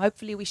duty, or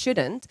hopefully we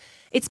shouldn't.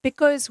 It's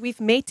because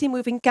we've met him,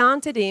 we've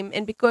encountered him,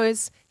 and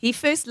because he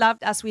first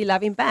loved us, we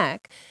love him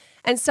back.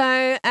 And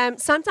so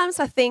sometimes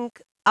I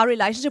think our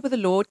relationship with the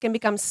Lord can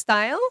become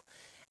stale.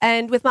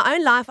 And with my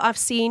own life, I've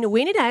seen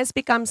when it has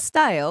become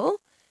stale,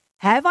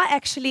 have I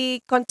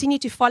actually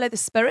continued to follow the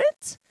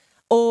Spirit?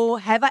 Or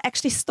have I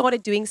actually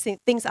started doing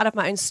things out of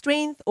my own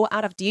strength or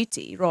out of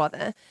duty,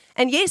 rather?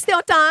 And yes, there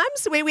are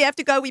times where we have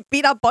to go, we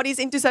beat our bodies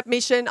into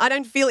submission. I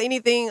don't feel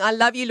anything. I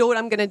love you, Lord.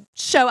 I'm going to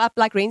show up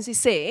like Renzi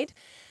said.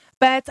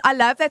 But I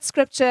love that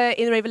scripture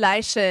in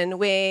Revelation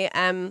where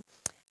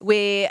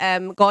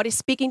God is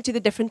speaking to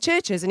the different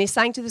churches. And he's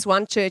saying to this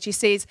one church, he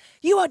says,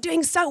 you are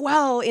doing so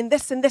well in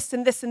this and this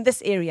and this and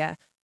this area.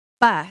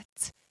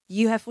 But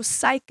you have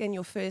forsaken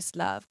your first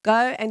love.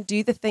 Go and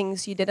do the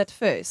things you did at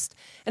first.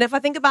 And if I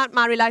think about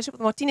my relationship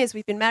with Marthinus,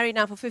 we've been married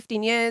now for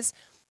 15 years.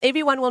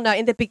 Everyone will know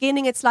in the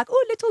beginning it's like,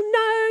 oh, little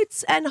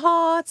notes and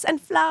hearts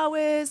and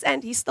flowers.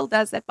 And he still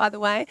does that, by the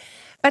way.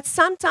 But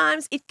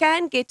sometimes it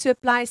can get to a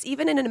place,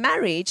 even in a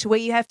marriage, where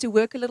you have to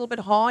work a little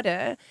bit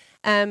harder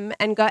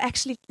and go,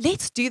 actually,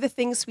 let's do the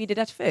things we did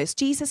at first.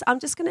 Jesus,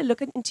 I'm just going to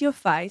look into your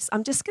face.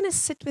 I'm just going to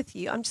sit with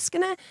you. I'm just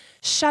going to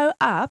show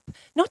up,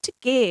 not to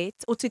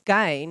get or to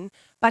gain,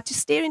 but to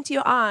stare into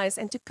your eyes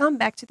and to come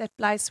back to that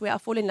place where I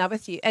fall in love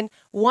with you. And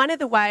one of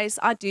the ways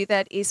I do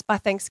that is by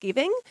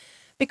thanksgiving,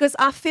 because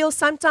I feel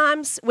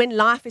sometimes when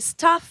life is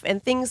tough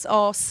and things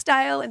are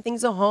stale and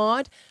things are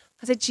hard,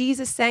 I said,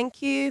 Jesus,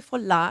 thank you for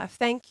life.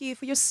 Thank you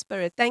for your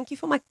Spirit. Thank you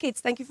for my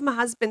kids. Thank you for my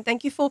husband.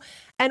 Thank you for...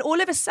 And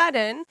all of a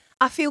sudden,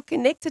 I feel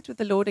connected with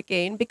the Lord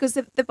again, because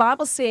the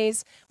Bible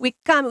says we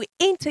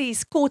enter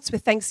his courts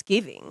with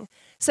thanksgiving.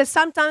 So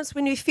sometimes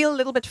when we feel a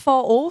little bit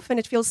far off and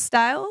it feels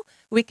stale,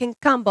 we can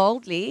come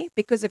boldly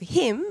because of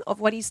him,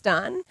 of what he's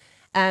done.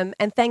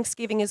 And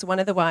thanksgiving is one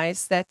of the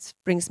ways that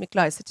brings me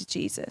closer to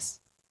Jesus.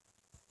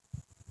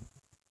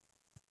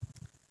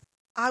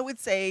 I would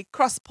say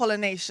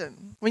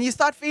cross-pollination. When you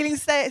start feeling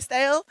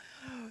stale,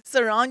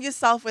 surround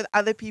yourself with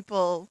other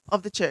people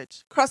of the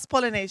church.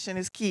 Cross-pollination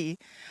is key.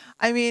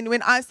 I mean,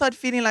 when I start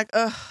feeling like,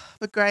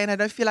 but Gray, and I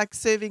don't feel like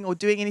serving or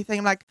doing anything,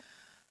 I'm like,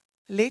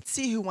 let's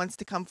see who wants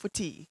to come for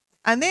tea.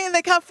 And then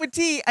they come for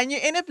tea, and you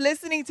end up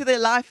listening to their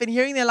life and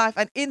hearing their life.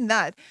 And in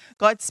that,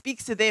 God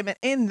speaks to them. And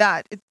in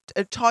that,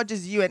 it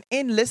charges you. And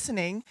in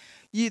listening,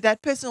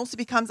 that person also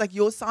becomes like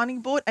your sounding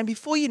board. And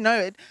before you know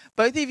it,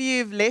 both of you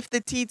have left the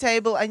tea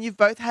table and you've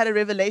both had a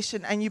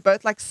revelation and you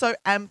both like so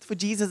amped for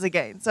Jesus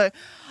again. So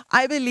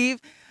I believe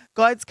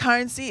God's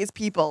currency is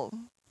people,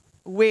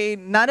 where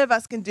none of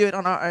us can do it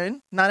on our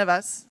own. None of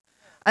us.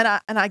 And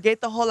I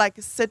get the whole like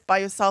sit by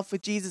yourself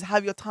with Jesus,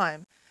 have your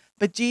time.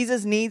 But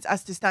Jesus needs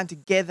us to stand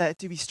together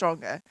to be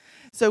stronger.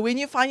 So when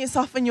you find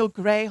yourself in your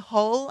gray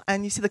hole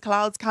and you see the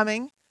clouds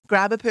coming,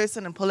 grab a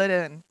person and pull it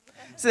in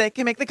so they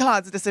can make the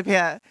clouds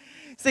disappear.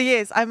 So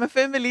yes, I'm a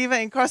firm believer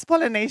in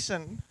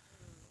cross-pollination.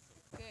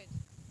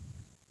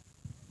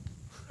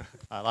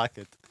 I like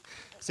it.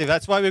 See,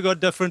 that's why we got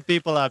different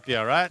people up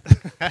here, right?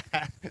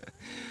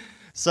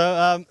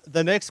 So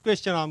the next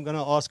question I'm going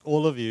to ask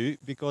all of you,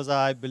 because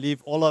I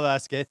believe all of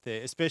us get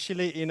there,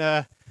 especially in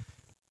a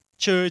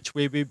church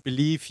where we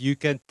believe you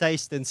can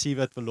taste and see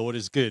that the Lord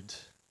is good.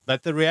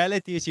 But the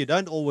reality is you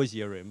don't always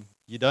hear him.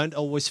 You don't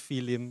always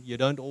feel him. You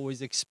don't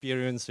always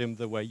experience him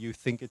the way you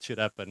think it should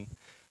happen.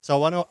 So I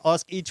want to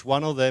ask each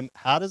one of them,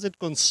 how does it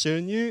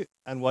concern you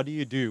and what do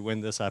you do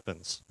when this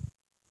happens?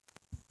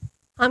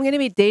 I'm going to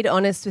be dead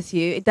honest with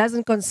you. It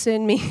doesn't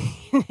concern me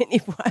in any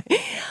way.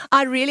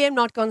 I really am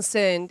not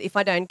concerned if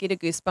I don't get a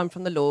goosebump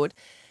from the Lord,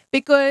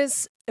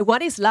 because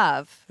what is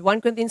love? 1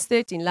 Corinthians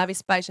 13, love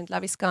is patient,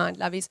 love is kind,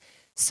 love is...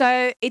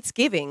 So it's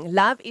giving.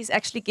 Love is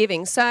actually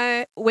giving.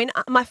 So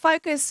my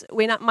focus,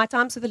 my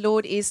times with the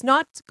Lord is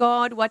not,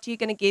 God, what are you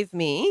going to give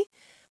me?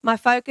 My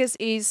focus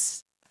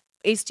is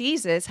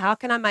Jesus. How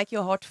can I make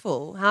your heart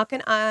full? How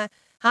can I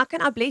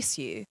bless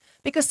you?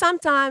 Because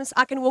sometimes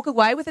I can walk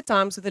away with the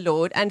times with the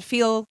Lord and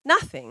feel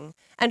nothing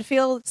and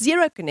feel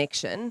zero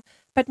connection.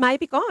 But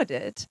maybe God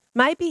did.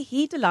 Maybe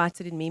he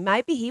delighted in me.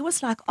 Maybe he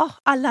was like, oh,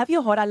 I love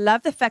your heart. I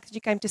love the fact that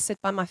you came to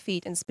sit by my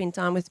feet and spend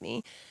time with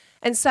me.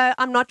 And so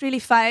I'm not really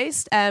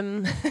fazed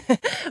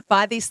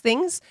by these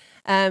things.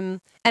 And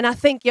I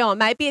think,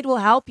 maybe it will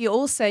help you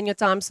also in your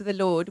times with the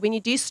Lord when you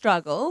do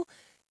struggle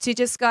to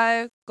just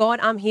go, God,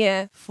 I'm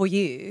here for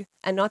you,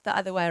 and not the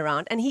other way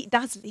around. And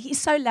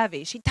he's so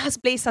lavish. He does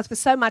bless us with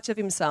so much of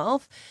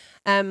himself.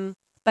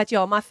 But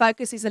my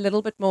focus is a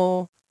little bit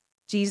more,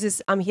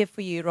 Jesus, I'm here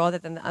for you, rather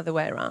than the other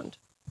way around.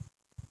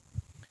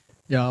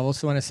 Yeah, I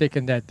also want to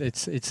second that.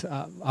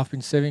 I've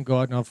been serving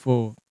God now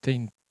for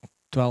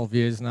 12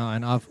 years now,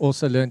 and I've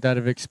also learned out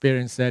of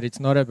experience that it's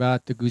not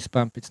about the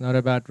goosebump. It's not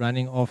about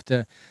running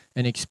after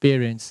an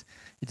experience.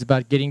 It's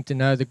about getting to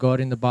know the God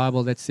in the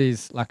Bible that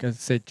says, like I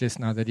said just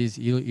now, that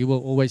he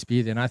will always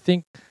be there. And I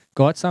think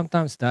God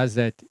sometimes does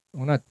that,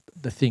 or not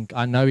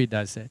I know he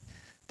does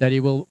that he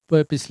will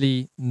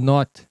purposely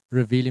not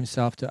reveal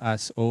himself to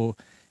us or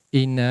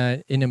in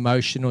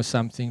emotion or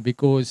something,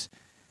 because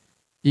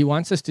he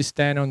wants us to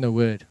stand on the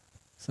word.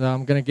 So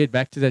I'm going to get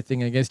back to that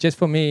thing. I guess just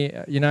for me,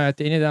 at the end of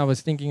the day, I was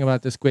thinking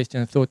about this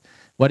question and thought,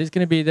 what is going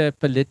to be the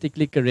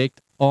politically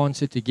correct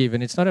answer to give?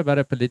 And it's not about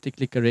a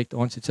politically correct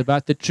answer. It's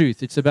about the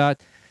truth. It's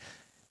about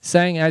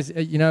saying, as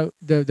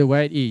the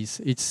way it is.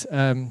 It's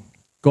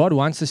God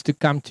wants us to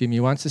come to him.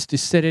 He wants us to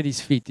sit at his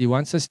feet. He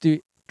wants us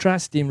to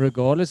trust him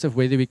regardless of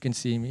whether we can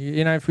see him.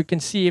 If we can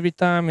see every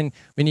time, and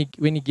when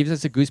he gives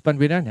us a goosebump,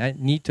 we don't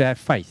need to have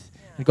faith.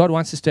 Yeah. And God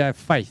wants us to have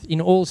faith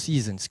in all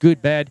seasons,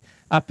 good, bad,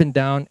 up and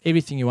down,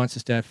 everything. He wants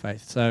us to have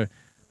faith. So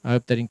I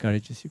hope that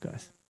encourages you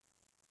guys.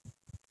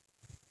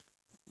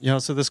 Yeah,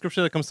 so the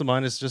scripture that comes to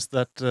mind is just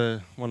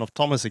that one of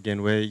Thomas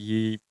again, where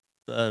he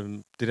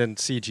didn't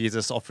see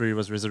Jesus after he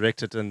was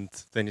resurrected, and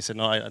then he said,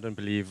 no, I don't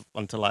believe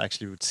until I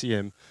actually would see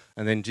him.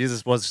 And then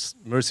Jesus was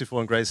merciful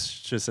and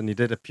gracious, and he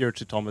did appear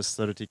to Thomas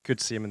so that he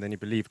could see him, and then he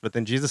believed. But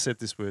then Jesus said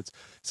these words.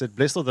 He said,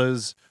 blessed are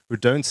those who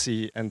don't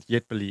see and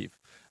yet believe.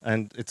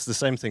 And it's the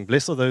same thing.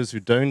 Blessed are those who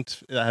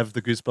don't have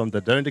the goosebump,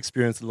 that don't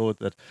experience the Lord,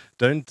 that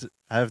don't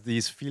have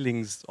these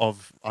feelings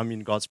of, I'm in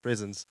God's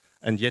presence,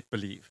 and yet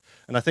believe.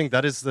 And I think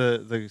that is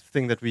the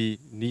thing that we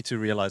need to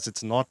realize.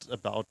 It's not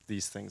about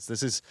these things.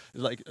 This is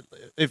like,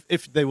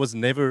 if there was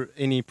never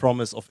any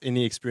promise of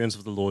any experience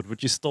of the Lord,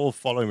 would you still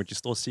follow him? Would you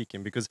still seek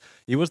him? Because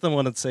he was the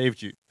one that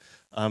saved you.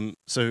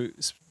 So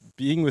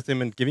being with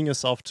him and giving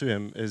yourself to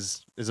him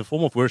is a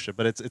form of worship,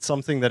 but it's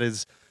something that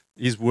is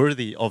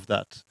worthy of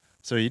that.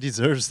 So he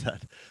deserves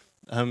that.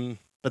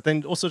 But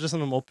then also just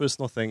on a more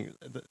personal thing,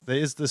 there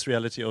is this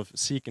reality of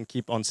seek and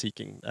keep on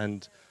seeking,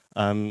 and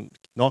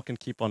knock and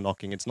keep on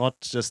knocking. It's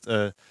not just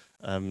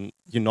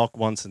you knock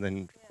once and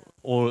then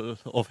all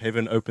of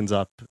heaven opens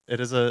up. There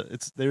is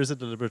a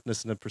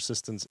deliberateness and a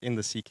persistence in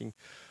the seeking,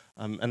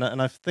 and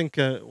I think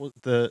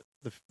the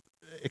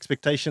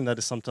expectation that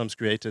is sometimes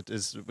created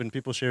is when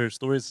people share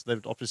stories, they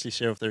would obviously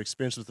share of their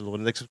experience with the Lord,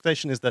 and the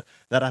expectation is that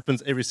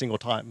happens every single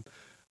time.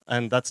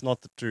 And that's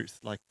not the truth.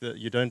 Like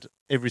you don't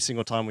every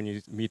single time when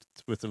you meet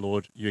with the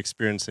Lord, you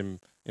experience him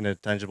in a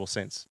tangible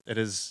sense. It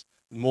is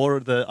more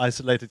the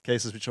isolated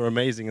cases which are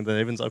amazing, and the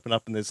heavens open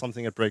up and there's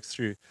something that breaks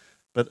through.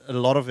 But a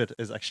lot of it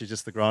is actually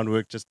just the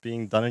groundwork, just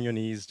being done on your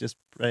knees, just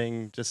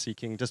praying, just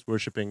seeking, just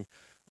worshiping,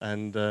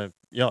 and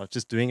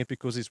just doing it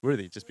because he's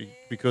worthy,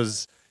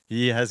 because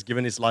he has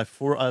given his life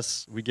for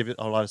us. We give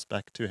our lives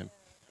back to him.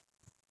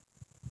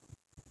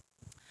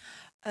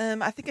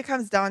 I think it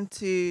comes down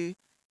to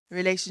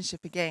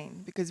relationship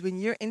again, because when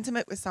you're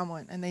intimate with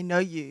someone and they know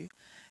you,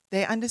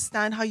 they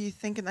understand how you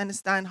think and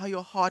understand how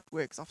your heart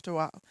works after a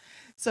while.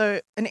 So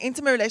an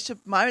intimate relationship,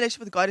 my relationship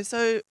with God is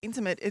so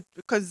intimate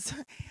because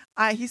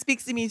he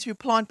speaks to me through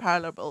plant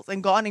parables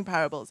and gardening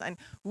parables and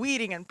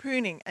weeding and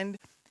pruning, and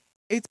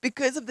it's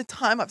because of the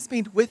time I've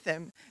spent with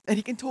him that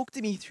he can talk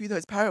to me through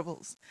those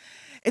parables.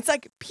 It's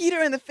like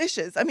Peter and the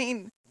fishes. I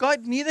mean,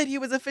 God knew that he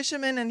was a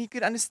fisherman and he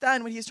could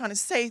understand what he was trying to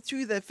say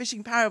through the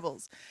fishing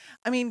parables.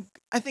 I mean,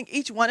 I think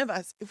each one of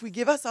us, if we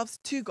give ourselves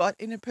to God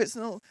in a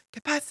personal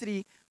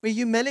capacity where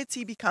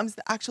humility becomes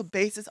the actual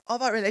basis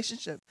of our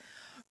relationship,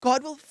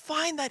 God will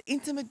find that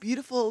intimate,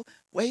 beautiful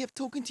way of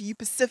talking to you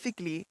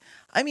specifically.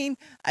 I mean,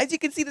 as you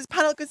can see, this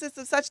panel consists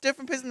of such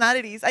different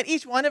personalities, and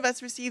each one of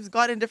us receives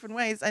God in different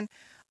ways. And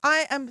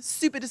I am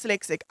super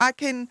dyslexic.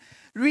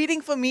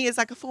 Reading for me is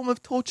like a form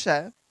of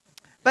torture.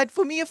 But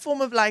for me, a form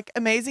of like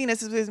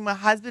amazingness is when my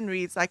husband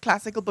reads like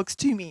classical books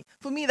to me.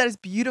 For me, that is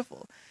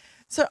beautiful.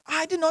 So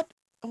I do not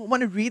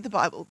want to read the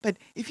Bible, but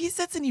if he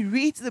sits and he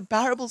reads the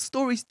parable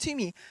stories to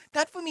me,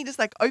 that for me just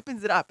like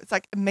opens it up. It's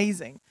like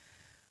amazing.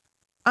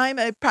 I'm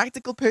a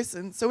practical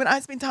person. So when I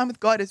spend time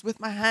with God, it's with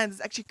my hands.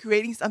 It's actually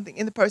creating something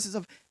in the process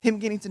of him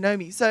getting to know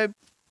me. So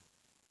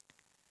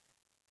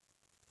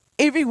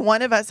every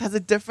one of us has a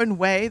different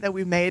way that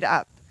we made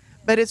up,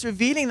 but it's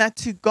revealing that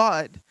to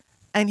God,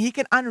 and he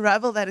can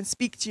unravel that and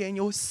speak to you in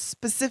your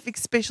specific,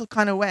 special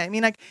kind of way. I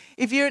mean, like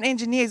if you're an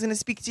engineer, he's going to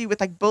speak to you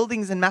with like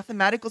buildings and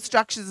mathematical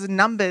structures and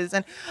numbers.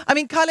 And I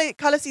mean,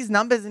 Kala sees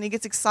numbers and he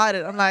gets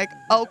excited. I'm like,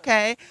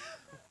 okay.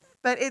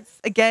 But it's,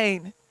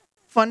 again,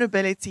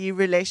 vulnerability,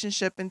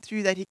 relationship, and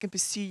through that he can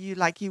pursue you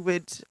like he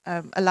would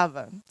a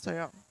lover. So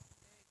yeah.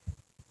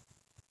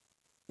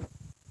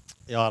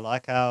 Yeah, I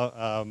like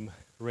how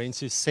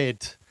Rensu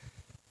said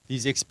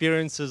these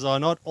experiences are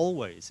not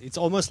always. It's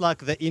almost like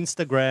the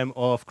Instagram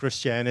of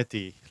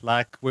Christianity.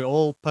 Like we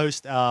all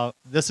post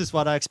this is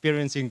what I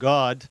experience in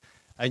God,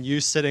 and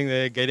you sitting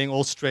there getting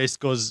all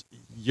stressed because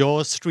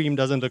your stream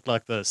doesn't look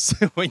like this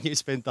when you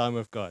spend time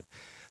with God.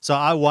 So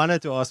I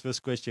wanted to ask this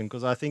question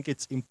because I think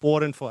it's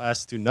important for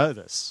us to know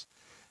this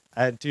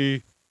and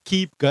to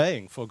keep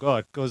going for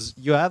God, because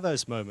you have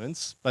those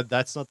moments, but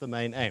that's not the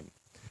main aim.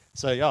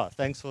 So yeah,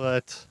 thanks for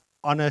that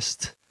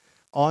honest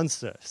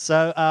answer.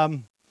 So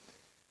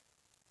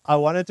I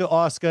wanted to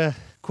ask a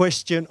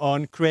question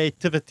on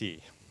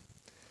creativity,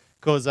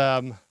 because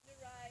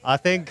I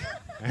think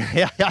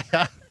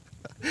yeah.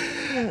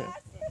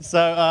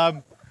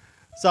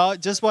 So I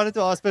just wanted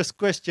to ask this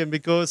question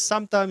because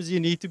sometimes you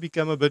need to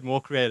become a bit more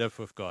creative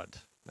with God.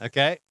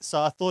 Okay,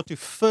 so I thought to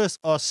first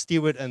ask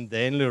Stewart and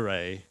then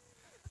Lorraine,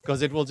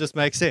 because it will just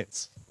make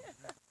sense.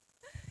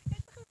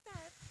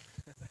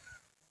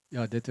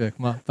 Ja, dit werk.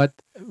 But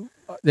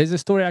there's a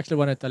story I actually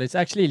want to tell. It's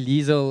actually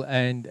Liesel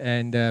and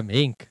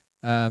Henk.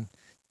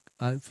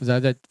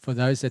 For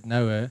those that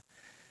know her,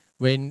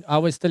 when I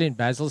was still in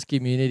Basil's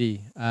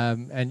community,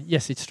 and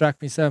yes, it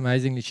struck me so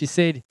amazingly. She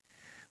said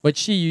what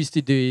she used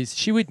to do is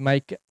she would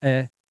make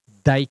a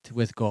date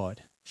with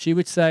God. She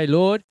would say,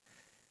 Lord,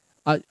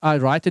 I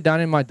write it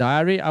down in my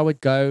diary. I would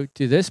go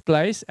to this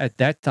place at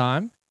that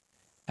time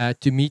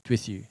to meet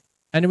with you.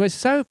 And it was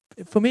so,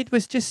 for me, it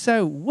was just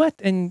so, what?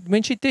 And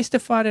when she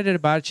testified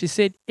about it, she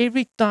said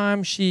every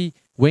time she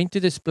went to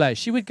this place,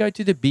 she would go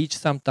to the beach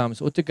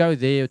sometimes, or to go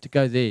there, or to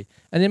go there.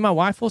 And then my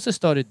wife also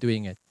started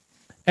doing it.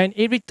 And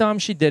every time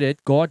she did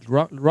it, God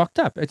rocked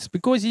up. It's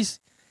because he's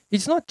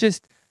not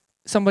just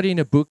somebody in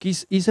a book.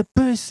 He's a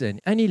person,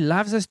 and he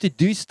loves us to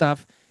do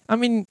stuff. I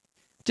mean,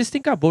 just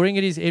think how boring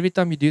it is every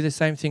time you do the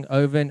same thing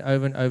over and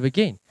over and over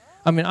again.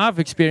 I mean, I've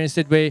experienced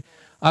it where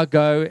I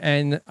go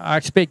and I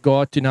expect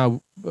God to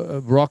now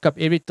rock up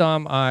every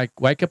time I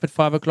wake up at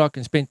 5 o'clock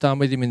and spend time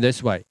with him in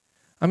this way.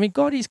 I mean,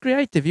 God is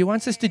creative. He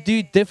wants us to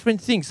do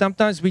different things.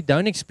 Sometimes we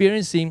don't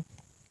experience him,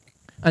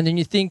 and then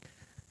you think,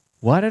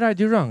 what did I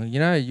do wrong? You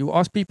know, you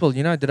ask people,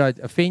 you know, did I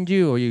offend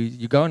you? Or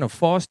you go on a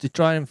fast to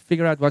try and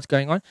figure out what's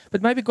going on.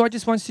 But maybe God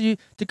just wants you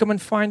to come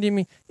and find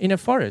him in a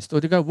forest,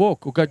 or to go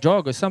walk, or go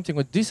jog, or something,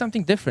 or do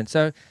something different.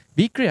 So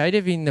be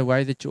creative in the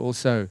way that you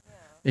also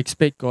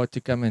expect God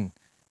to come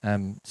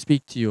and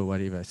speak to you or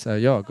whatever. So,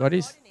 yeah, God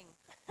is...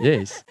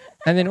 Yes.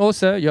 And then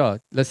also, yeah,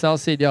 LaSalle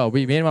said, yeah,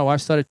 me and my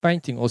wife started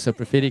painting also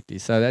prophetically.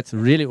 So that's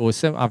really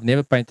awesome. I've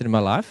never painted in my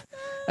life.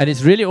 And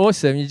it's really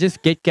awesome. You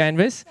just get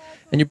canvas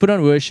and you put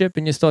on worship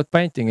and you start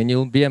painting, and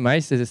you'll be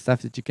amazed at the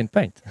stuff that you can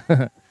paint.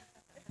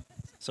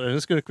 Sorry, I'm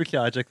just going to quickly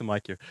hijack the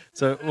mic here.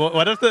 So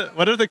one of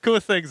the cool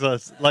things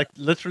was, like,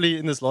 literally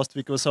in this last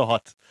week, it was so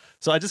hot.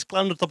 So I just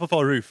climbed on top of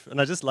our roof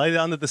and I just lay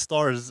there under the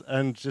stars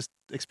and just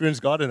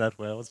experienced God in that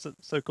way. It was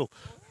so cool.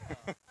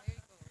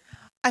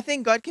 I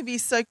think God can be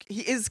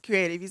he is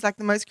creative. He's like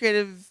the most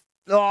creative.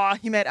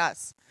 He made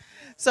us.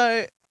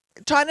 So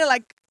trying to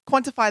like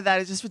quantify that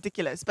is just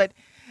ridiculous. But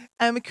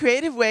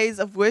creative ways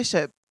of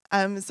worship.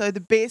 So the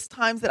best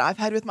times that I've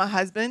had with my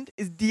husband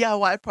is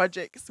DIY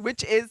projects,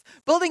 which is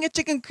building a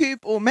chicken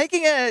coop or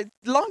making a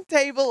long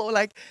table or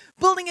like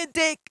building a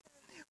deck.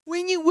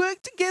 When you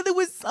work together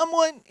with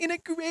someone in a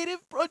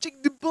creative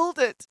project to build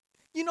it,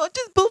 you're not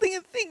just building a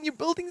thing, you're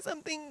building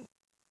something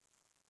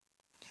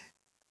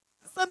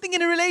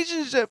in a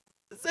relationship.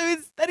 So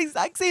it's that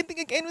exact same thing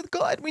again with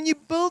God. When you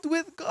build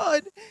with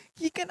God,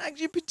 he can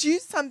actually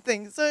produce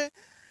something. So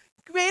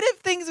creative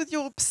things with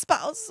your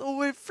spouse or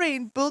with a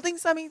friend, building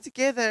something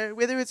together,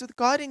 whether it's with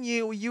God and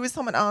you or you with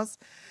someone else,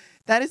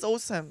 that is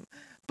awesome.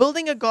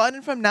 Building a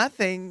garden from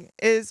nothing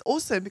is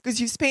awesome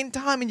because you spend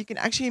time and you can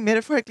actually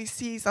metaphorically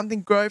see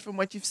something grow from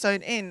what you've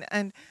sown in.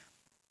 And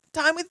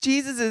time with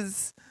Jesus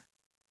is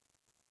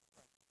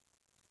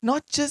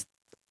not just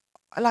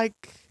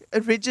like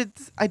a rigid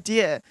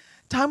idea.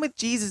 Time with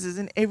Jesus is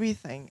in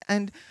everything.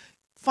 And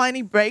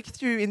finding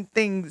breakthrough in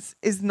things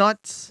is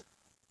not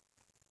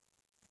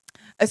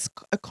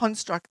a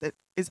construct that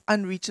is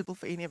unreachable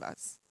for any of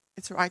us.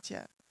 It's right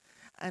here.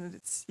 And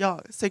it's, yeah,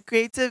 so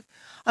creative.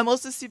 I'm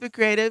also super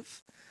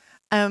creative.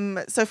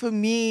 So for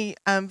me,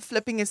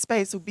 flipping a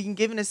space or being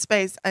given a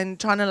space and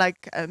trying to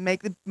like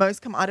make the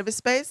most come out of a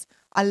space,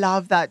 I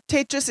love that.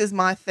 Tetris is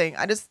my thing.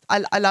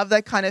 I love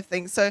that kind of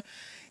thing. So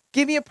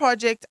give me a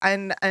project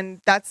and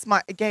that's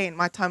my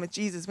time with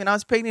Jesus. When I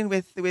was pregnant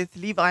with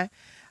Levi,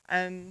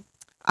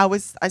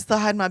 I still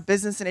had my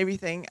business and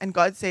everything, and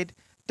God said,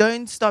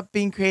 don't stop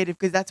being creative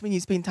because that's when you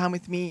spend time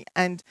with me.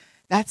 And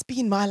that's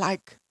been my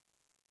like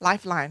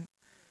lifeline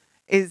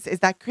is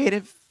that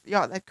creative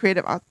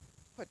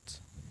output.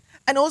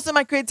 And also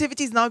my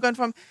creativity has now gone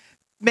from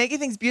making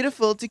things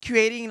beautiful to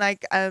creating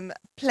like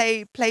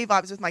play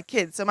vibes with my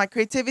kids. So my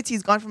creativity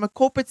has gone from a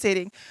corporate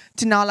setting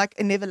to now like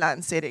a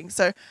Neverland setting.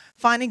 So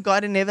finding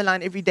God in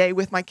Neverland every day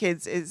with my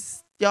kids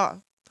is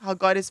how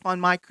God has found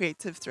my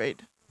creative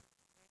thread.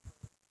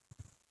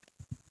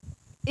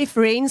 If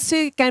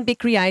Rensu can be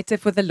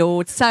creative with the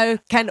Lord, so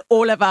can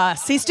all of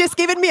us. He's just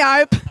given me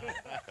hope.